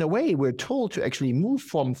CCUS. So in a way, we're told to actually move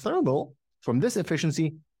from thermal, from this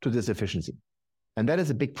efficiency to this efficiency. And that is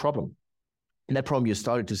a big problem. And that problem you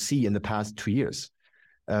started to see in the past 2 years,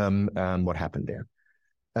 what happened there.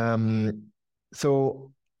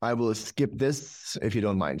 So I will skip this if you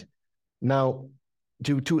don't mind. Now,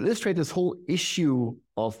 to illustrate this whole issue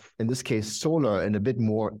of, in this case, solar, and a bit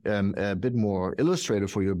more illustrative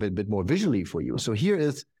for you, a bit more visually for you. So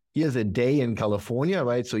here's a day in California,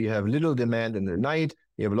 right? So you have little demand in the night,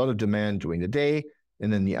 you have a lot of demand during the day,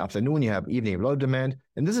 and then in the afternoon, you have evening, a lot of demand.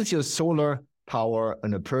 And this is your solar power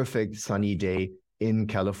on a perfect sunny day in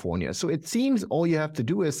California. So it seems all you have to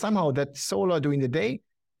do is somehow that solar during the day,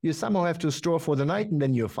 you somehow have to store for the night, and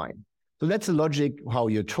then you're fine. So that's the logic how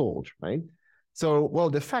you're told, right? So, well,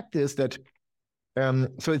 the fact is that,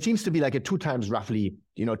 so it seems to be like a two times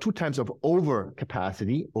of over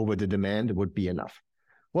capacity over the demand would be enough.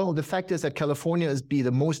 Well, the fact is that California is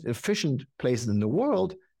the most efficient place in the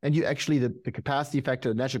world, and you actually, the capacity factor,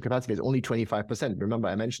 the natural capacity is only 25%. Remember,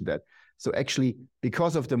 I mentioned that. So actually,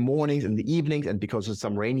 because of the mornings and the evenings and because of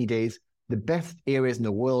some rainy days, the best areas in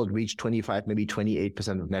the world reach 25, maybe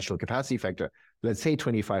 28% of natural capacity factor. Let's say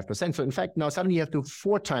 25%. So in fact, now suddenly you have to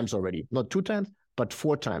 4 times already, not 2 times, but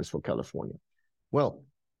 4 times for California. Well,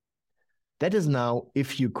 that is now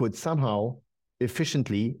if you could somehow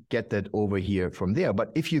efficiently get that over here from there.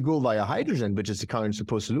 But if you go via hydrogen, which is the current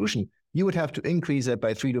supposed solution, you would have to increase that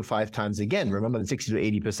by 3 to 5 times again. Remember the 60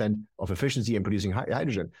 to 80% of efficiency in producing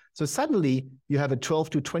hydrogen. So suddenly you have a 12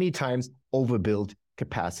 to 20 times overbuilt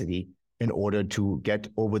capacity in order to get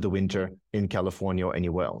over the winter in California or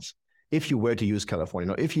anywhere else. If you were to use California.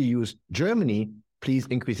 Now, if you use Germany, please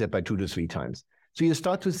increase that by 2 to 3 times. So you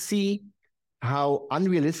start to see how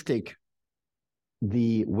unrealistic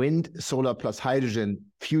the wind, solar plus hydrogen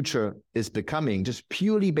future is becoming, just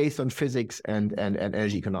purely based on physics and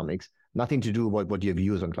energy economics, nothing to do with what your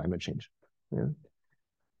views on climate change. Yeah.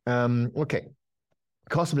 Okay,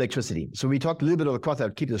 cost of electricity. So we talked a little bit about cost.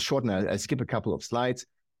 I'll keep this short and I'll skip a couple of slides.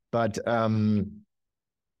 But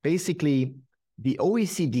basically, the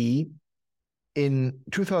OECD in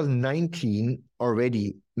 2019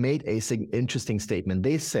 already made a interesting statement.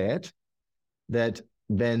 They said that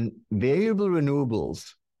then variable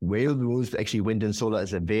renewables, actually wind and solar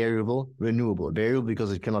is a variable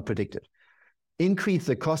because it cannot predict it, increase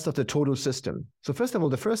the cost of the total system. So first of all,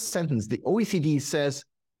 the first sentence, the OECD says,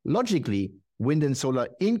 logically, wind and solar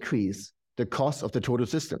increase the cost of the total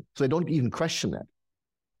system. So they don't even question that.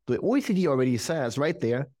 The OECD already says right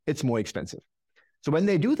there, it's more expensive. So when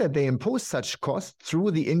they do that, they impose such costs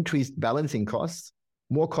through the increased balancing costs,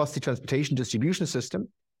 more costly transportation distribution system,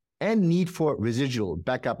 and need for residual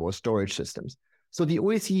backup or storage systems. So the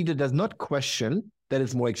OECD does not question that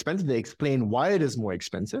it's more expensive. They explain why it is more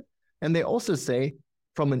expensive. And they also say,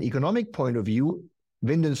 from an economic point of view,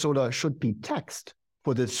 wind and solar should be taxed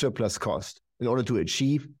for the surplus cost in order to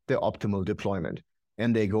achieve their optimal deployment.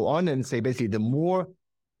 And they go on and say, basically, the more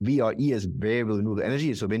VRE is variable renewable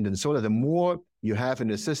energy, so wind and solar, the more you have in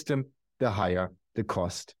the system, the higher the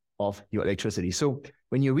cost of your electricity. So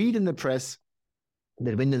when you read in the press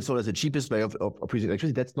that wind and solar is the cheapest way of producing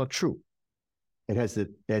electricity, that's not true. It has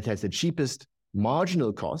the cheapest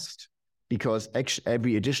marginal cost because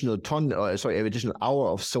every additional every additional hour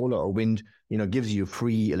of solar or wind, gives you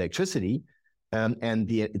free electricity. And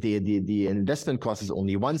the investment cost is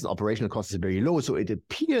only once, and operational cost is very low. So it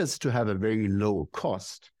appears to have a very low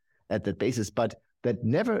cost at that basis, but that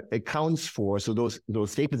never accounts for, so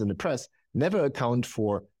those statements in the press never account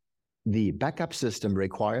for the backup system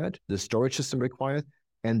required, the storage system required,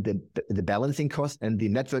 and the balancing cost and the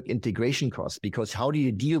network integration cost. Because how do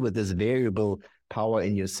you deal with this variable power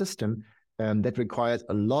in your system? That requires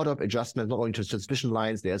a lot of adjustment, not only to transmission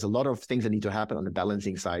lines. There's a lot of things that need to happen on the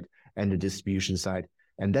balancing side and the distribution side.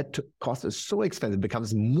 And that cost is so expensive, it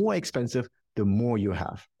becomes more expensive the more you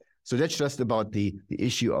have. So that's just about the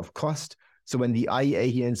issue of cost. So when the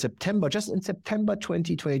IEA here in September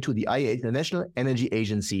 2022, the IEA, the National Energy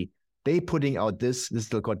Agency, they putting out this is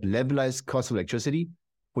called levelized cost of electricity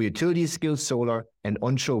for utility-scale solar and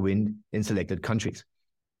onshore wind in selected countries.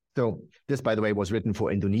 So this, by the way, was written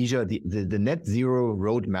for Indonesia, the net zero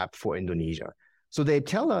roadmap for Indonesia. So they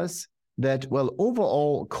tell us that, well,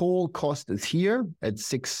 overall coal cost is here at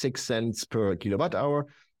 6 cents per kilowatt hour,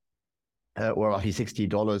 or roughly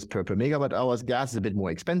 $60 per megawatt hours. Gas is a bit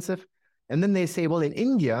more expensive. And then they say, well, in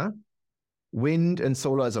India, wind and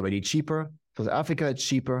solar is already cheaper. South Africa, it's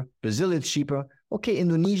cheaper. Brazil, it's cheaper. Okay,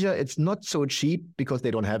 Indonesia, it's not so cheap because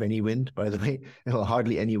they don't have any wind, by the way,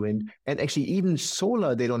 hardly any wind. And actually, even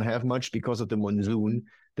solar, they don't have much because of the monsoon.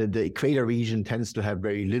 The equator region tends to have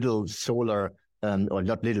very little solar, or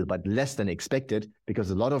not little, but less than expected because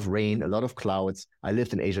a lot of rain, a lot of clouds. I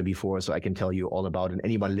lived in Asia before, so I can tell you all about it. And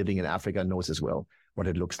anyone living in Africa knows as well what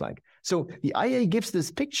it looks like. So the IEA gives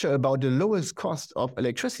this picture about the lowest cost of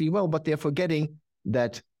electricity. Well, but they're forgetting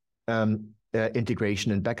that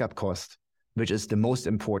integration and backup cost, which is the most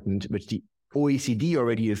important, which the OECD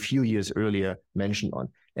already a few years earlier mentioned on.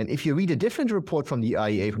 And if you read a different report from the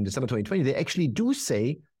IEA from December 2020, they actually do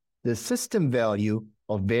say the system value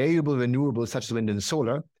of variable renewables such as wind and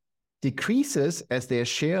solar decreases as their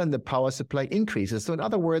share in the power supply increases. So in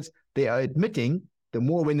other words, they are admitting the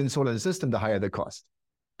more wind and solar in the system, the higher the cost.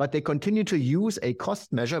 But they continue to use a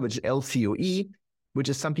cost measure, which is LCOE, which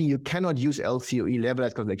is something you cannot use LCOE,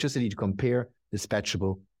 levelized cost of electricity, to compare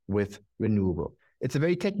dispatchable with renewable. It's a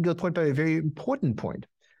very technical point, but a very important point.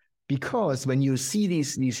 Because when you see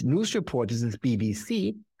these news reports, this is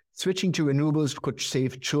BBC, switching to renewables could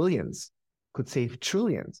save trillions.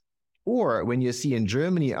 Or when you see in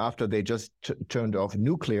Germany, after they just turned off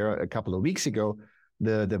nuclear a couple of weeks ago,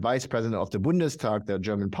 the vice president of the Bundestag, the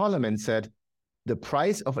German parliament, said the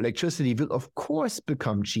price of electricity will of course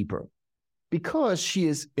become cheaper because she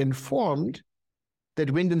is informed that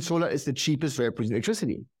wind and solar is the cheapest way of producing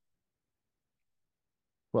electricity.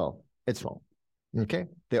 Well, it's wrong. Okay,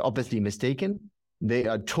 they're obviously mistaken. They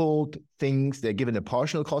are told things, they're given a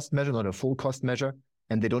partial cost measure, not a full cost measure,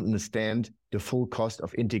 and they don't understand the full cost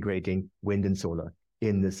of integrating wind and solar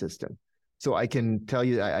in the system. So I can tell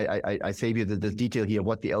you, I save you the detail here,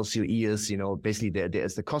 what the LCOE is. Basically there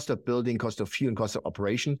is the cost of building, cost of fuel, and cost of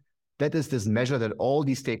operation. That is this measure that all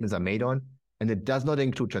these statements are made on, and it does not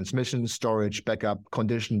include transmission, storage, backup,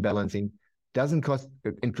 condition balancing, doesn't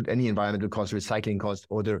include any environmental cost, recycling cost,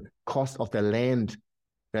 or the cost of the land,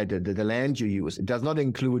 right? The land you use. It does not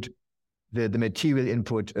include the material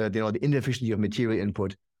input, the inefficiency of material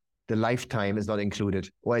input. The lifetime is not included,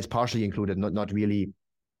 or it's partially included, not really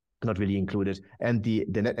included. And the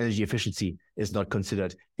net energy efficiency is not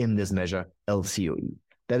considered in this measure, LCOE.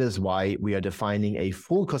 That is why we are defining a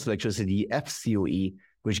full cost of electricity, FCOE,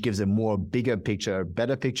 which gives a more bigger picture,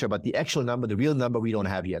 better picture, but the actual number, the real number, we don't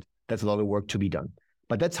have yet. That's a lot of work to be done.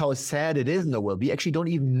 But that's how sad it is in the world. We actually don't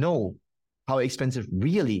even know how expensive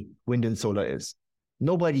really wind and solar is.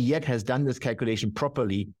 Nobody yet has done this calculation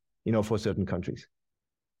properly, for certain countries.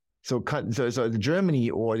 So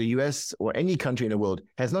Germany or the US or any country in the world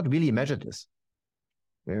has not really measured this.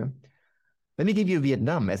 Yeah. Let me give you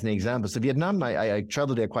Vietnam as an example. So Vietnam, I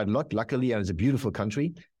traveled there quite a lot, luckily, and it's a beautiful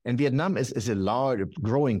country. And Vietnam is a large,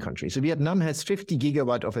 growing country. So Vietnam has 50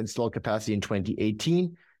 gigawatt of installed capacity in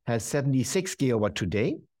 2018, has 76 gigawatt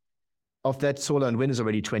today. Of that, solar and wind is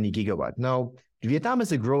already 20 gigawatt. Now, Vietnam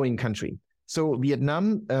is a growing country. So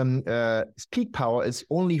Vietnam peak power is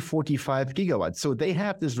only 45 gigawatts. So they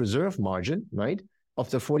have this reserve margin, right? Of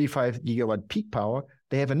the 45 gigawatt peak power,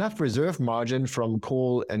 they have enough reserve margin from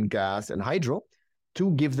coal and gas and hydro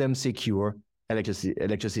to give them secure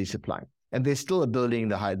electricity supply. And they still are building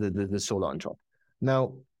the solar on top.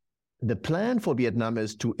 Now, the plan for Vietnam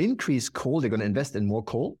is to increase coal. They're going to invest in more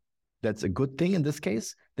coal. That's a good thing in this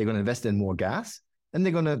case. They're going to invest in more gas. And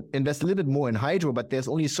they're going to invest a little bit more in hydro, but there's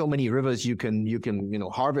only so many rivers you can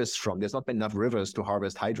harvest from. There's not enough rivers to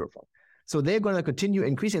harvest hydro from. So they're going to continue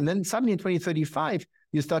increasing. And then suddenly in 2035,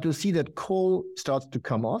 you start to see that coal starts to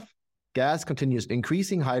come off. Gas continues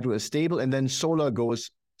increasing. Hydro is stable. And then solar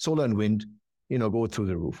and wind, go through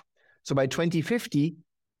the roof. So by 2050,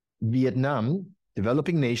 Vietnam,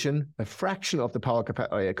 developing nation, a fraction of the power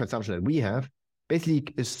consumption that we have, basically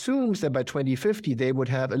assumes that by 2050, they would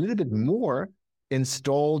have a little bit more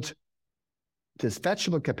installed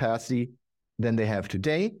dispatchable capacity than they have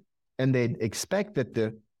today. And they expect that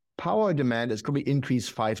the power demand is going to increase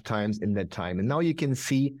 5 times in that time. And now you can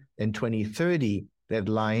see in 2030, that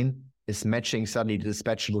line is matching suddenly the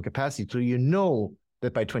dispatchable capacity. So you know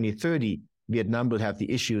that by 2030, Vietnam will have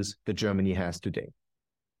the issues that Germany has today,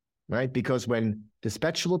 right? Because when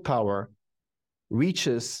dispatchable power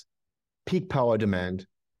reaches peak power demand,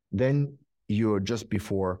 then you're just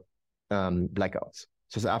before blackouts.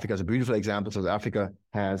 So South Africa is a beautiful example. South Africa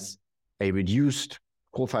has a reduced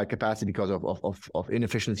coal-fired capacity because of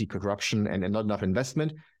inefficiency, corruption, and not enough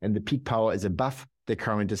investment. And the peak power is above the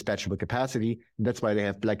current dispatchable capacity. And that's why they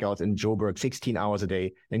have blackouts in Joburg 16 hours a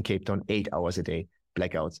day and Cape Town 8 hours a day,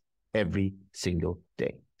 blackouts every single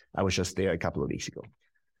day. I was just there a couple of weeks ago.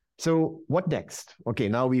 So what next? Okay,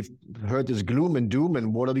 now we've heard this gloom and doom,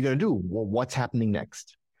 and what are we going to do? Well, what's happening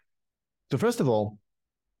next? So first of all,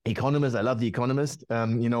 economists, I love the Economist,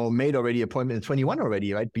 made already appointment in 21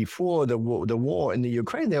 already, right? Before the war in the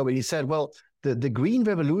Ukraine, they already said, well, the green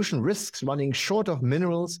revolution risks running short of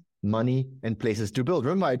minerals, money, and places to build.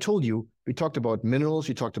 Remember, I told you, we talked about minerals,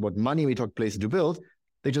 we talked about money, we talked places to build.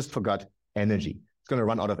 They just forgot energy. It's going to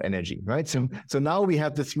run out of energy, right? So now we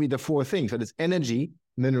have the 4 things. So it's energy,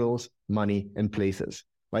 minerals, money, and places,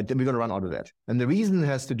 right? Then we're going to run out of that. And the reason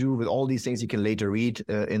has to do with all these things you can later read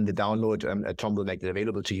in the download. Tom will make it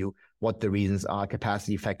available to you, what the reasons are,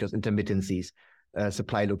 capacity factors, intermittencies,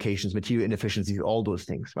 supply locations, material inefficiencies, all those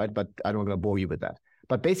things, right? But I don't want to bore you with that.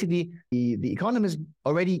 But basically, the economists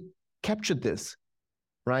already captured this,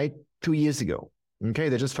 right, 2 years ago, okay?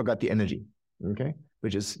 They just forgot the energy, okay?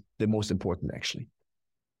 Which is the most important, actually.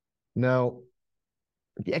 Now,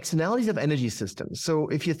 the externalities of energy systems. So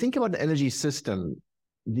if you think about the energy system,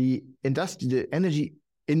 the energy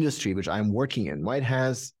industry, which I'm working in, right,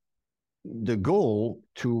 has the goal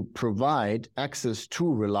to provide access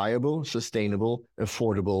to reliable, sustainable,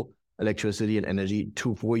 affordable electricity and energy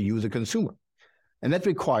for you, the consumer. And that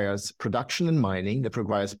requires production and mining, that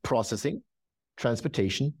requires processing,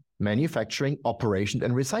 transportation, manufacturing, operation,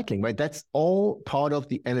 and recycling, right? That's all part of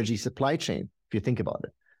the energy supply chain, if you think about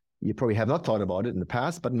it. You probably have not thought about it in the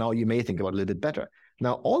past, but now you may think about it a little bit better.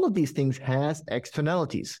 Now, all of these things has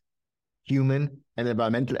externalities, human and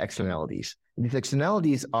environmental externalities. These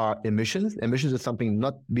externalities are emissions. Emissions is something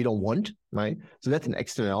we don't want, right? So that's an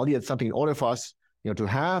externality. It's something in order for us, to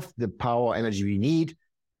have the power, energy we need,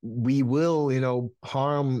 we will,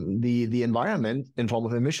 harm the environment in form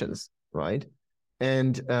of emissions, right?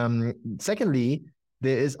 And secondly,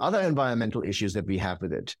 there is other environmental issues that we have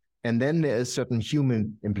with it. And then there is certain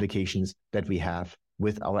human implications that we have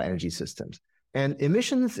with our energy systems. And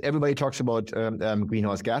emissions, everybody talks about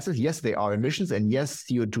greenhouse gases. Yes, they are emissions. And yes,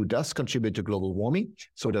 CO2 does contribute to global warming.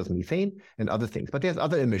 So does methane and other things. But there's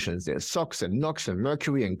other emissions. There's SOx and NOx and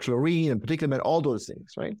mercury and chlorine and particulate matter, all those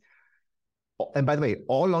things, right? And by the way,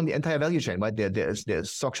 all along the entire value chain, right?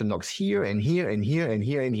 There's SOx and NOx here and here and here and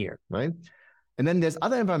here and here, right? And then there's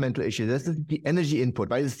other environmental issues. There's the energy input,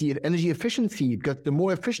 right? It's the energy efficiency, because the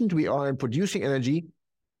more efficient we are in producing energy,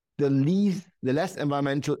 the less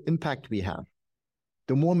environmental impact we have.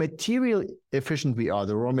 The more material efficient we are,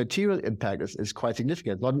 the raw material impact is quite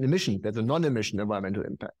significant. It's not an emission, there's a non-emission environmental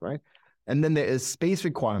impact, right? And then there is space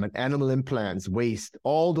requirement, animal implants, waste,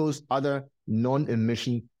 all those other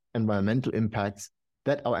non-emission environmental impacts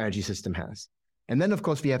that our energy system has. And then, of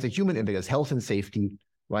course, we have the human impact, there's health and safety,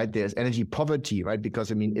 right? There's energy poverty, right?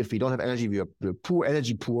 Because, if we don't have energy, we're poor,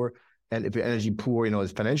 energy poor. And if we're energy poor,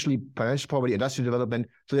 it's financial poverty, industrial development.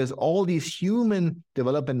 So there's all these human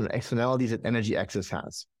development and externalities that energy access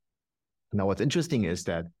has. Now, what's interesting is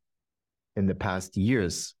that in the past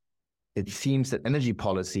years, it seems that energy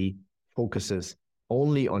policy focuses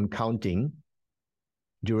only on counting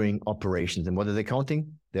during operations. And what are they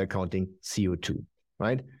counting? They're counting CO2,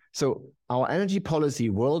 right? So our energy policy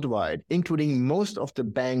worldwide, including most of the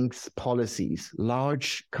banks' policies,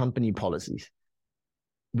 large company policies,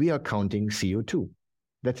 we are counting CO2.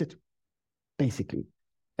 That's it, basically.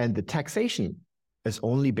 And the taxation is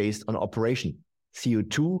only based on operation.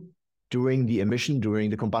 CO2 during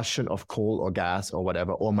the combustion of coal or gas or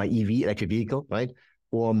whatever, or my EV, electric vehicle, right?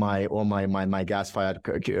 Or my gas-fired,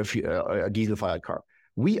 diesel-fired car.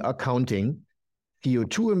 We are counting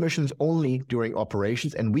CO2 emissions only during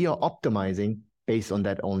operations, and we are optimizing based on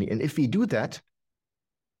that only. And if we do that,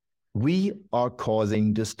 we are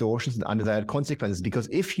causing distortions and undesired consequences, because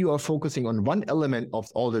if you are focusing on one element of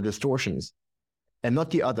all the distortions and not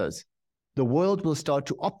the others, the world will start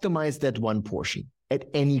to optimize that one portion at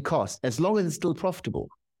any cost, as long as it's still profitable.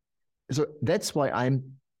 So that's why I'm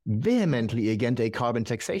vehemently against a carbon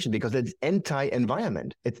taxation, because it's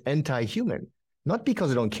anti-environment, it's anti-human. Not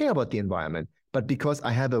because I don't care about the environment, but because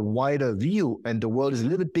I have a wider view and the world is a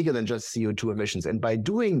little bit bigger than just CO2 emissions. And by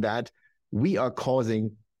doing that, we are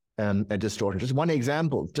causing a distortion. Just one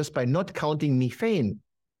example, just by not counting methane,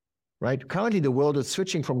 right? Currently, the world is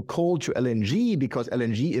switching from coal to LNG because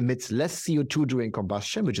LNG emits less CO2 during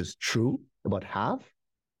combustion, which is true, about half.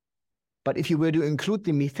 But if you were to include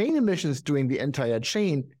the methane emissions during the entire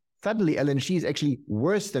chain, suddenly LNG is actually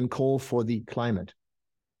worse than coal for the climate.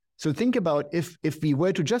 So think about if we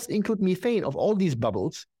were to just include methane of all these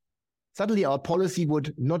bubbles, suddenly our policy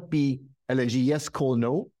would not be LNG yes, coal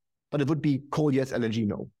no, but it would be coal yes, LNG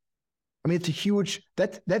no. It's a huge,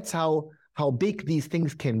 that's how big these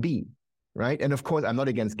things can be, right? And of course, I'm not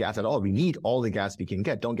against gas at all. We need all the gas we can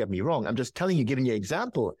get. Don't get me wrong. I'm just telling you, giving you an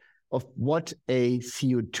example of what a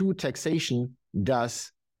CO2 taxation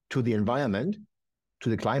does to the environment, to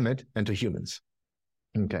the climate, and to humans.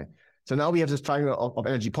 Okay. So now we have this triangle of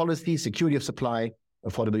energy policy, security of supply,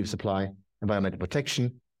 affordability of supply, environmental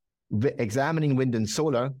protection. Examining wind and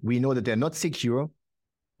solar, we know that they're not secure.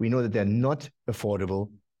 We know that they're not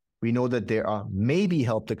affordable. We know that they are maybe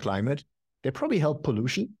help the climate. They probably help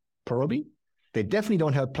pollution, probably. They definitely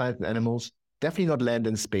don't help plants and animals, definitely not land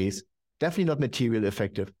and space, definitely not material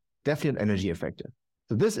effective, definitely not energy effective.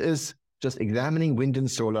 So this is just examining wind and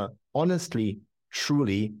solar honestly,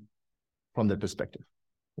 truly from that perspective.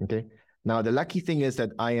 Okay. Now, the lucky thing is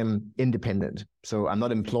that I am independent. So I'm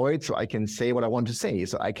not employed, so I can say what I want to say.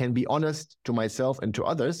 So I can be honest to myself and to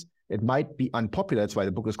others. It might be unpopular. That's why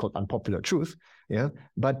the book is called Unpopular Truth. Yeah.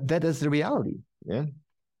 But that is the reality. Yeah.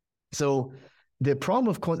 So the problem,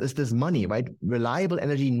 of course, is this money, right? Reliable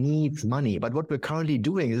energy needs money. But what we're currently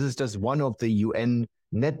doing, this is just one of the UN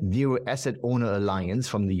Net Zero Asset Owner Alliance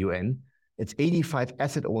from the UN. It's 85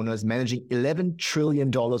 asset owners managing $11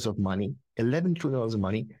 trillion of money, $11 trillion of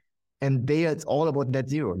money. And there it's all about net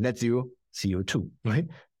zero CO2, right?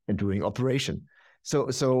 And doing operation. So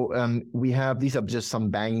we have, these are just some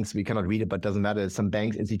banks, we cannot read it, but doesn't matter. Some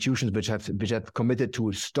banks, institutions which have committed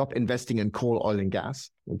to stop investing in coal, oil, and gas.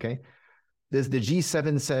 Okay. The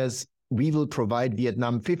G7 says we will provide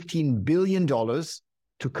Vietnam $15 billion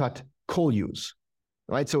to cut coal use.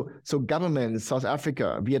 Right. So governments, South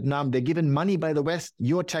Africa, Vietnam, they're given money by the West,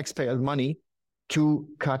 your taxpayers' money, to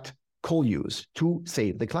cut coal use, to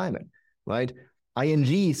save the climate. Right.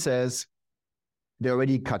 ING says they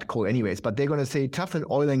already cut coal anyways, but they're going to say toughen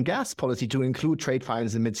oil and gas policy to include trade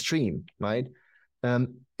finance in midstream, right?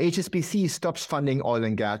 HSBC stops funding oil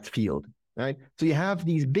and gas field, right? So you have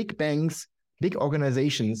these big banks, big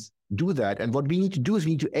organizations do that. And what we need to do is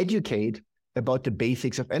we need to educate about the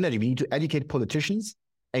basics of energy. We need to educate politicians,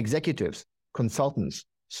 executives, consultants,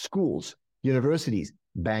 schools, universities,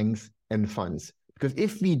 banks, and funds. Because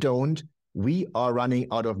if we don't, we are running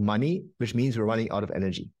out of money, which means we're running out of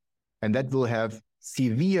energy. And that will have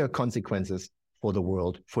severe consequences for the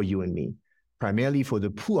world, for you and me. Primarily for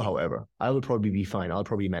the poor, however, I will probably be fine. I'll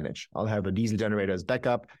probably manage. I'll have a diesel generator as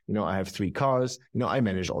backup. I have 3 cars. I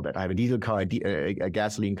manage all that. I have a diesel car, a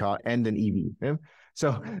gasoline car, and an EV. Yeah?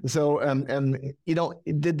 So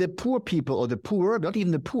the poor people, or the poor, not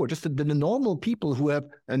even the poor, just the normal people who have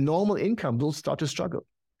a normal income will start to struggle.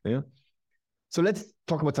 Yeah. So let's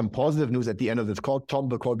talk about some positive news at the end of this call. Tom,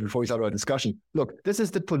 before we start our discussion. Look, this is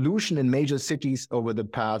the pollution in major cities over the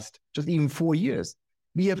past, just even 4 years.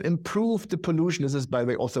 We have improved the pollution. This is, by the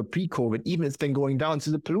way, also pre-COVID. Even it's been going down.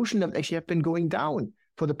 So the pollution levels actually have been going down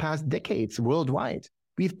for the past decades worldwide.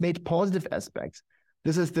 We've made positive aspects.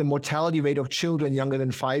 This is the mortality rate of children younger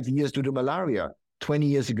than 5 years due to malaria 20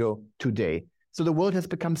 years ago today. So the world has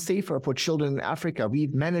become safer for children in Africa.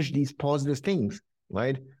 We've managed these positive things,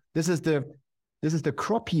 right? This is the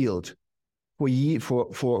crop yield for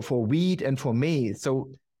wheat and for maize. So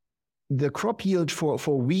the crop yield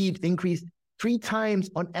for wheat increased 3 times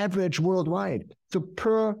on average worldwide. So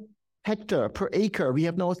per hectare, per acre, we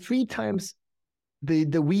have now 3 times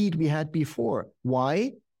the wheat we had before.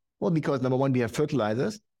 Why? Well, because number one, we have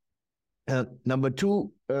fertilizers. Number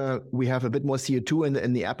two, we have a bit more CO2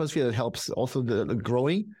 in the atmosphere that helps also the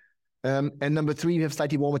growing. And number 3, we have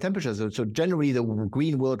slightly warmer temperatures. So generally, the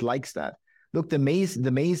green world likes that. Look, the maize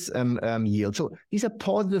yield. So these are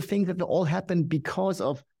positive things that all happen because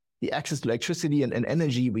of the access to electricity and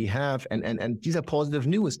energy we have. And these are positive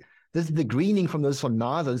news. This is the greening from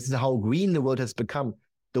NASA. This is how green the world has become.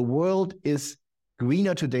 The world is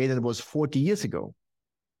greener today than it was 40 years ago.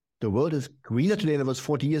 The world is greener today than it was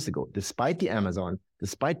 40 years ago. Despite the Amazon,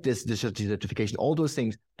 despite this desertification, all those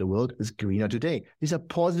things, the world is greener today. These are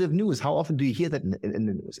positive news. How often do you hear that in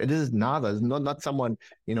the news? And this is NASA. It's not someone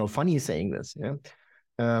funny saying this.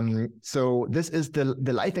 Yeah. So this is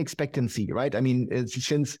the life expectancy, right? I mean,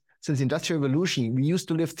 since the Industrial Revolution, we used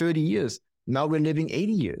to live 30 years. Now we're living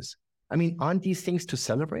 80 years. I mean, aren't these things to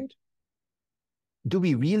celebrate? Do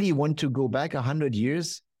we really want to go back 100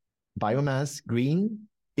 years? Biomass, green,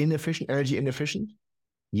 inefficient, energy inefficient?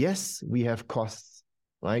 Yes, we have costs,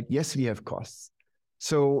 right? Yes, we have costs.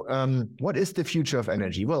 So what is the future of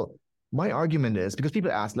energy? Well, my argument is, because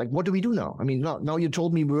people ask, like, what do we do now? I mean, now you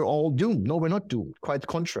told me we're all doomed. No, we're not doomed. Quite the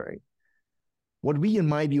contrary. What we, in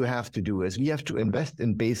my view, have to do is we have to invest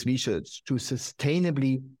in base research to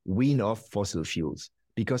sustainably wean off fossil fuels.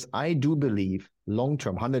 Because I do believe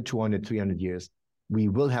long-term, 100, 200, 300 years, we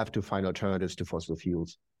will have to find alternatives to fossil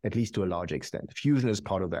fuels, at least to a large extent. Fusion is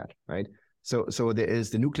part of that, right? So there is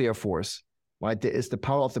the nuclear force, right? There is the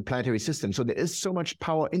power of the planetary system. So there is so much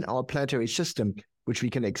power in our planetary system, which we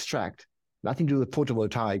can extract. Nothing to do with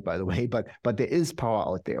photovoltaic, by the way, but there is power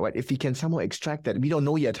out there, right? If we can somehow extract that, we don't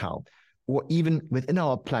know yet how, or even within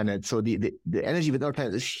our planet. So the energy within our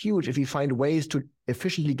planet is huge. If we find ways to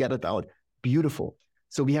efficiently get it out, beautiful.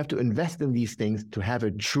 So we have to invest in these things to have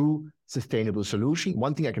a true sustainable solution.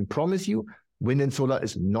 One thing I can promise you, wind and solar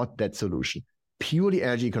is not that solution, purely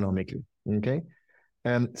energy economically, okay?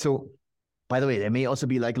 So, by the way, there may also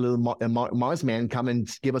be like a little Mars man come and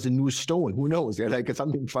give us a new stone. Who knows? They're like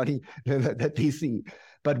something funny that they see.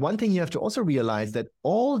 But one thing you have to also realize that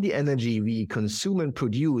all the energy we consume and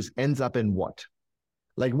produce ends up in what?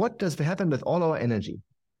 Like, what does happen with all our energy?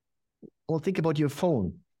 Well, think about your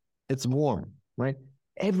phone. It's warm, right?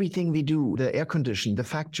 Everything we do, the air condition, the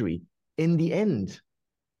factory, in the end,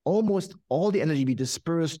 almost all the energy we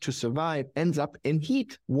disperse to survive ends up in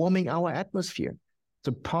heat, warming our atmosphere.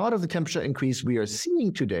 So part of the temperature increase we are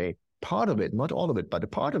seeing today, part of it, not all of it, but a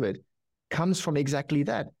part of it, comes from exactly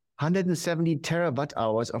that. 170 terawatt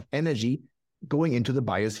hours of energy going into the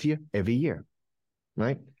biosphere every year,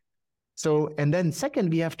 right? So, and then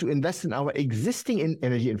second, we have to invest in our existing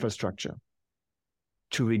energy infrastructure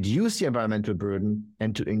to reduce the environmental burden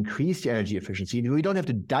and to increase the energy efficiency. We don't have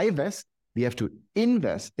to divest, we have to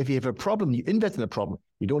invest. If you have a problem, you invest in a problem.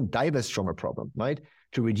 You don't divest from a problem, right?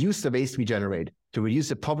 To reduce the waste we generate, to reduce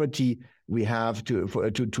the poverty we have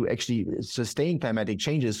to actually sustain climatic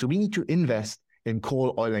changes. So we need to invest in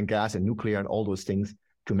coal, oil and gas and nuclear and all those things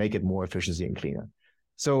to make it more efficiency and cleaner.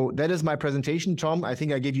 So that is my presentation, Tom. I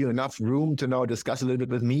think I gave you enough room to now discuss a little bit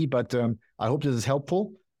with me, but I hope this is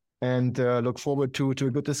helpful and look forward to a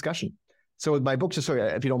good discussion. So my book, sorry,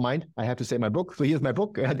 if you don't mind, I have to say my book. So here's my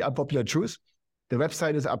book, Unpopular Truth. The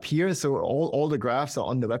website is up here. So all the graphs are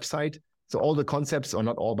on the website. So all the concepts, or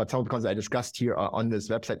not all, but some of the concepts I discussed here are on this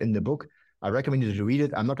website in the book. I recommend you to read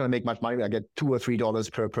it. I'm not going to make much money. I get $2 or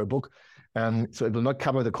 $3 per book. So it will not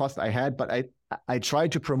cover the cost I had, but I try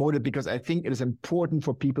to promote it because I think it is important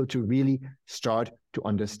for people to really start to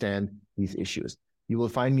understand these issues. You will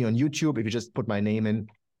find me on YouTube if you just put my name in.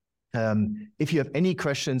 If you have any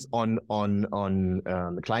questions on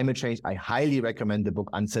climate change, I highly recommend the book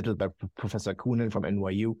Unsettled by Professor Kuhnen from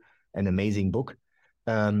NYU, an amazing book,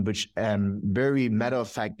 which very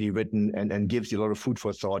matter-of-factly written and gives you a lot of food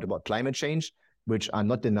for thought about climate change, which I'm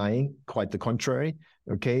not denying, quite the contrary.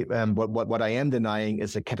 Okay, what I am denying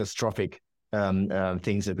is the catastrophic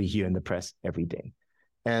things that we hear in the press every day.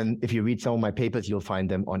 And if you read some of my papers, you'll find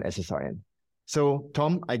them on SSRN. So,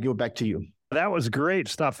 Tom, I go back to you. That was great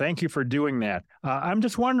stuff. Thank you for doing that. I'm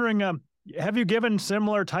just wondering, have you given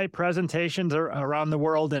similar type presentations around the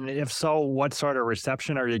world? And if so, what sort of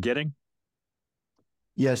reception are you getting?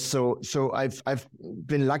 Yes, so I've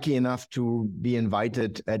been lucky enough to be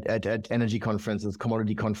invited at energy conferences,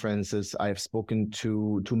 commodity conferences. I have spoken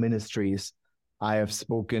to ministries. I have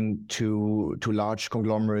spoken to large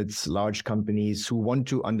conglomerates, large companies who want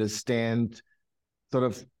to understand sort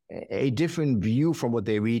of a different view from what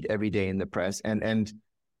they read every day in the press.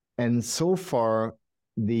 And so far,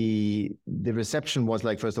 the reception was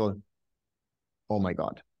like, first of all, oh my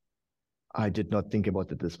God, I did not think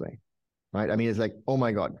about it this way. Right? I mean, it's like, oh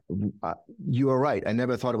my God, you are right. I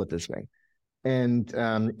never thought of it this way. And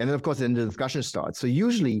then, of course, then the discussion starts. So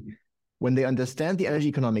usually when they understand the energy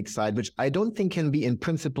economic side, which I don't think can be in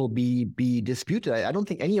principle be disputed, I don't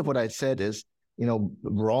think any of what I said is,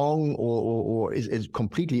 wrong or is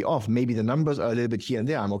completely off. Maybe the numbers are a little bit here and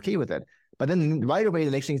there. I'm okay with that. But then right away,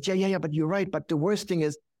 the next thing is, yeah, but you're right. But the worst thing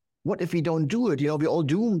is, what if we don't do it? We're all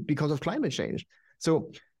doomed because of climate change.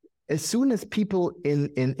 So as soon as people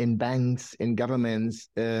in banks, in governments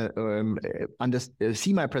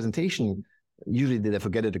see my presentation, usually they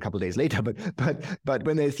forget it a couple of days later, but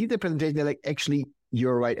when they see the presentation, they're like, actually,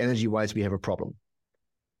 you're right, energy-wise, we have a problem.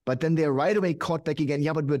 But then they're right away caught back again,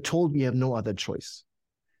 yeah, but we're told we have no other choice.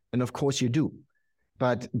 And of course you do.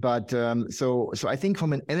 So I think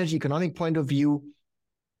from an energy economic point of view,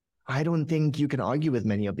 I don't think you can argue with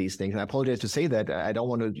many of these things. And I apologize to say that. I don't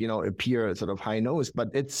want to, appear sort of high-nosed, but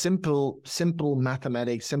it's simple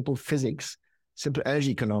mathematics, simple physics, simple energy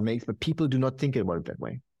economics, but people do not think about it that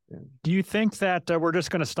way. Yeah. Do you think that we're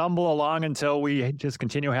just going to stumble along until we just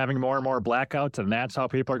continue having more and more blackouts, and that's how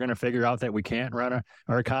people are going to figure out that we can't run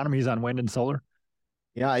our economies on wind and solar?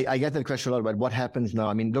 Yeah, I get that question a lot about what happens now.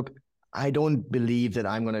 I mean, look, I don't believe that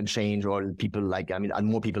I'm going to change, or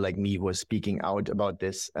more people like me who are speaking out about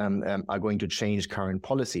this are going to change current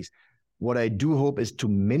policies. What I do hope is to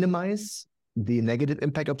minimize the negative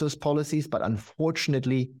impact of those policies, but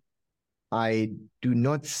unfortunately, I do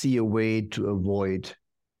not see a way to avoid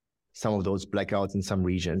some of those blackouts in some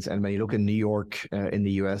regions. And when you look in New York, in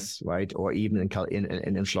the US, right, or even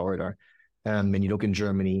in Florida, when you look in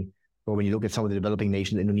Germany, or when you look at some of the developing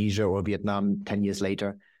nations, Indonesia or Vietnam 10 years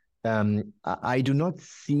later, I do not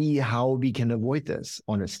see how we can avoid this,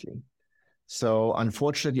 honestly. So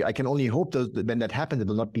unfortunately, I can only hope that when that happens, it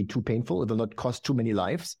will not be too painful. It will not cost too many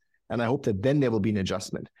lives. And I hope that then there will be an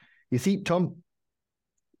adjustment. You see, Tom,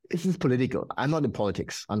 this is political. I'm not in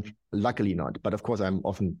politics. I'm luckily not. But of course, I'm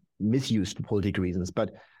often misused for political reasons.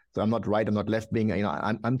 But so I'm not right. I'm not left wing.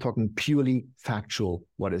 I'm talking purely factual,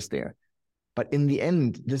 what is there. But in the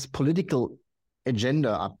end, this political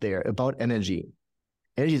agenda up there about energy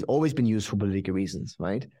has always been used for political reasons,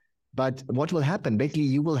 right? But what will happen? Basically,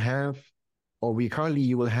 you will have a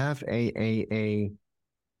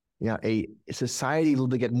society will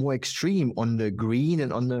get more extreme on the green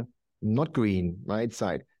and on the not green, right,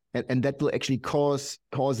 side. And that will actually cause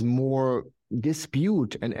more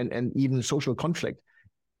dispute and even social conflict.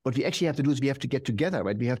 What we actually have to do is we have to get together,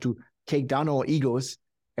 right? We have to take down our egos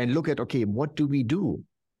and look at, okay, what do we do,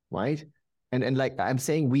 right? And like I'm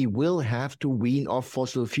saying, we will have to wean off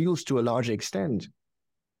fossil fuels to a large extent.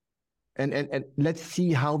 And let's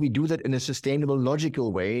see how we do that in a sustainable,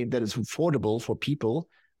 logical way that is affordable for people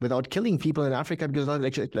without killing people in Africa because of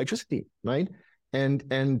electricity, right? And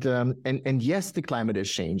yes, the climate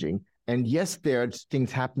is changing. And yes, there are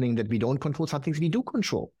things happening that we don't control, some things we do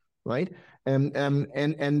control, right?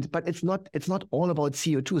 But it's not all about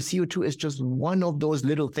CO2. CO2 is just one of those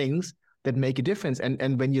little things that make a difference.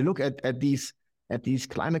 And when you look at these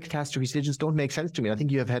climate catastrophes, they just don't make sense to me. I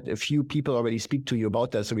think you have had a few people already speak to you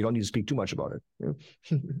about that, so we don't need to speak too much about it.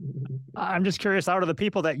 I'm just curious, out of the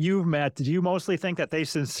people that you've met, do you mostly think that they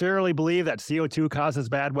sincerely believe that CO2 causes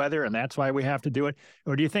bad weather and that's why we have to do it?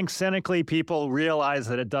 Or do you think cynically people realize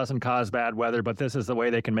that it doesn't cause bad weather, but this is the way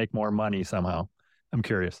they can make more money somehow? I'm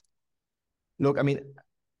curious. Look, I mean,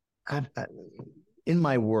 in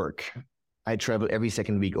my work, I travel every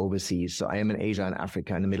second week overseas. So I am in Asia and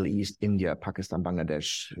Africa, in the Middle East, India, Pakistan,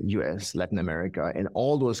 Bangladesh, US, Latin America, and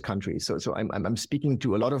all those countries. So I'm speaking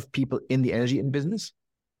to a lot of people in the energy business.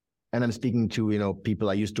 And I'm speaking to, people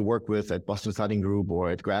I used to work with at Boston Studying Group or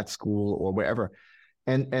at grad school or wherever.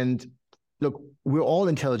 And look, we're all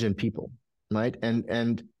intelligent people, right?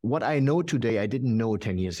 And what I know today, I didn't know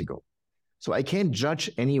 10 years ago. So I can't judge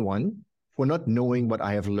anyone for not knowing what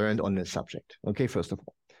I have learned on this subject. Okay, first of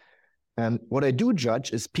all. What I do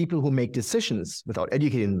judge is people who make decisions without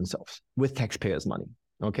educating themselves with taxpayers' money,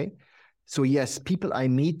 okay? So yes, people I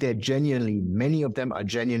meet, many of them are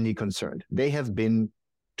genuinely concerned. They have been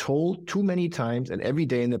told too many times and every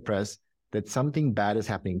day in the press that something bad is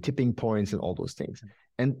happening, tipping points and all those things.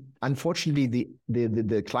 And unfortunately,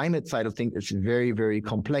 the climate side of things is very, very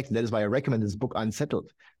complex. That is why I recommend this book,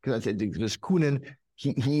 Unsettled, because I said this Kuhnen,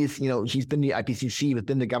 he's been the IPCC,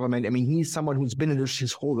 within the government. I mean, he's someone who's been in this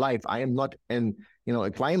his whole life. I am not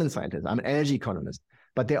a climate scientist. I'm an energy economist.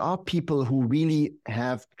 But there are people who really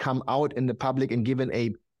have come out in the public and given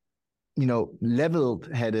a,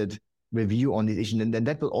 level-headed review on these issues. And then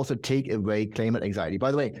that will also take away climate anxiety. By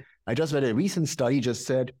the way, I just read a recent study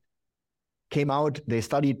came out, they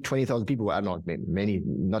studied 20,000 people. I don't know, many,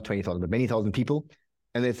 not 20,000, but many thousand people.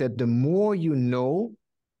 And they said, the more you know,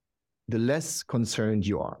 the less concerned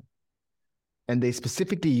you are. And they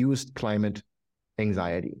specifically used climate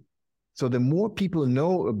anxiety. So the more people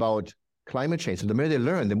know about climate change, so the more they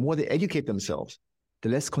learn, the more they educate themselves, the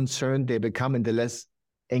less concerned they become and the less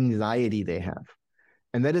anxiety they have.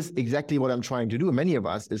 And that is exactly what I'm trying to do. Many of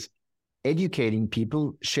us is educating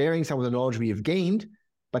people, sharing some of the knowledge we have gained,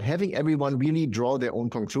 but having everyone really draw their own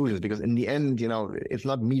conclusions. Because in the end, it's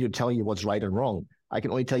not me to tell you what's right and wrong. I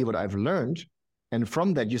can only tell you what I've learned. And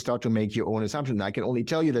from that, you start to make your own assumptions. I can only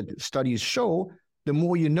tell you that studies show the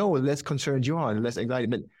more you know, the less concerned you are, the less anxiety.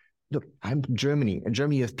 But look, I'm from Germany. In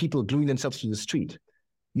Germany, you have people gluing themselves to the street.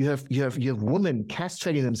 You have women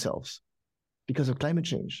castrating themselves because of climate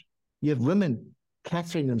change. You have women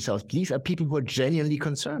castrating themselves. These are people who are genuinely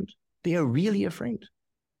concerned. They are really afraid.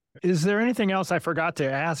 Is there anything else I forgot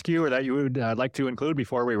to ask you or that you would like to include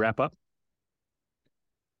before we wrap up?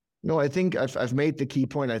 No, I think I've made the key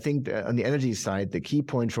point. I think on the energy side, the key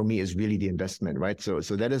point for me is really the investment, right? So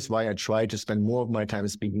that is why I try to spend more of my time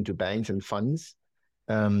speaking to banks and funds,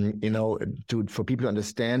 for people to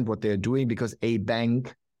understand what they're doing, because a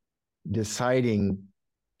bank deciding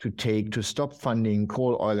to stop funding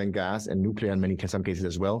coal, oil, and gas, and nuclear in some cases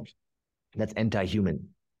as well, that's anti-human,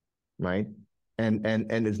 right? And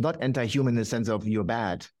it's not anti-human in the sense of you're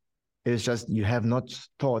bad. It's just you have not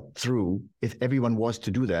thought through, if everyone was to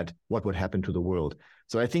do that, what would happen to the world.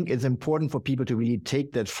 So I think it's important for people to really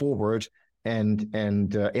take that forward and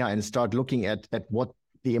start looking at what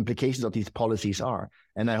the implications of these policies are.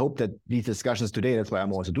 And I hope that these discussions today, that's why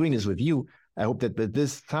I'm also doing this with you, I hope that with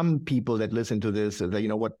this, some people that listen to this,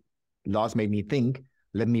 that, what Lars made me think,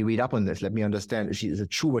 let me read up on this, let me understand, is it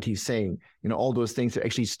true what he's saying? All those things to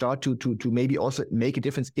actually start to maybe also make a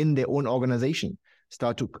difference in their own organization.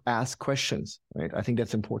 Start to ask questions, right? I think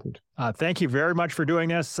that's important. Thank you very much for doing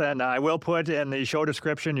this. And I will put in the show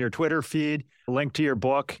description your Twitter feed, a link to your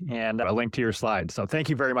book, and a link to your slides. So thank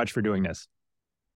you very much for doing this.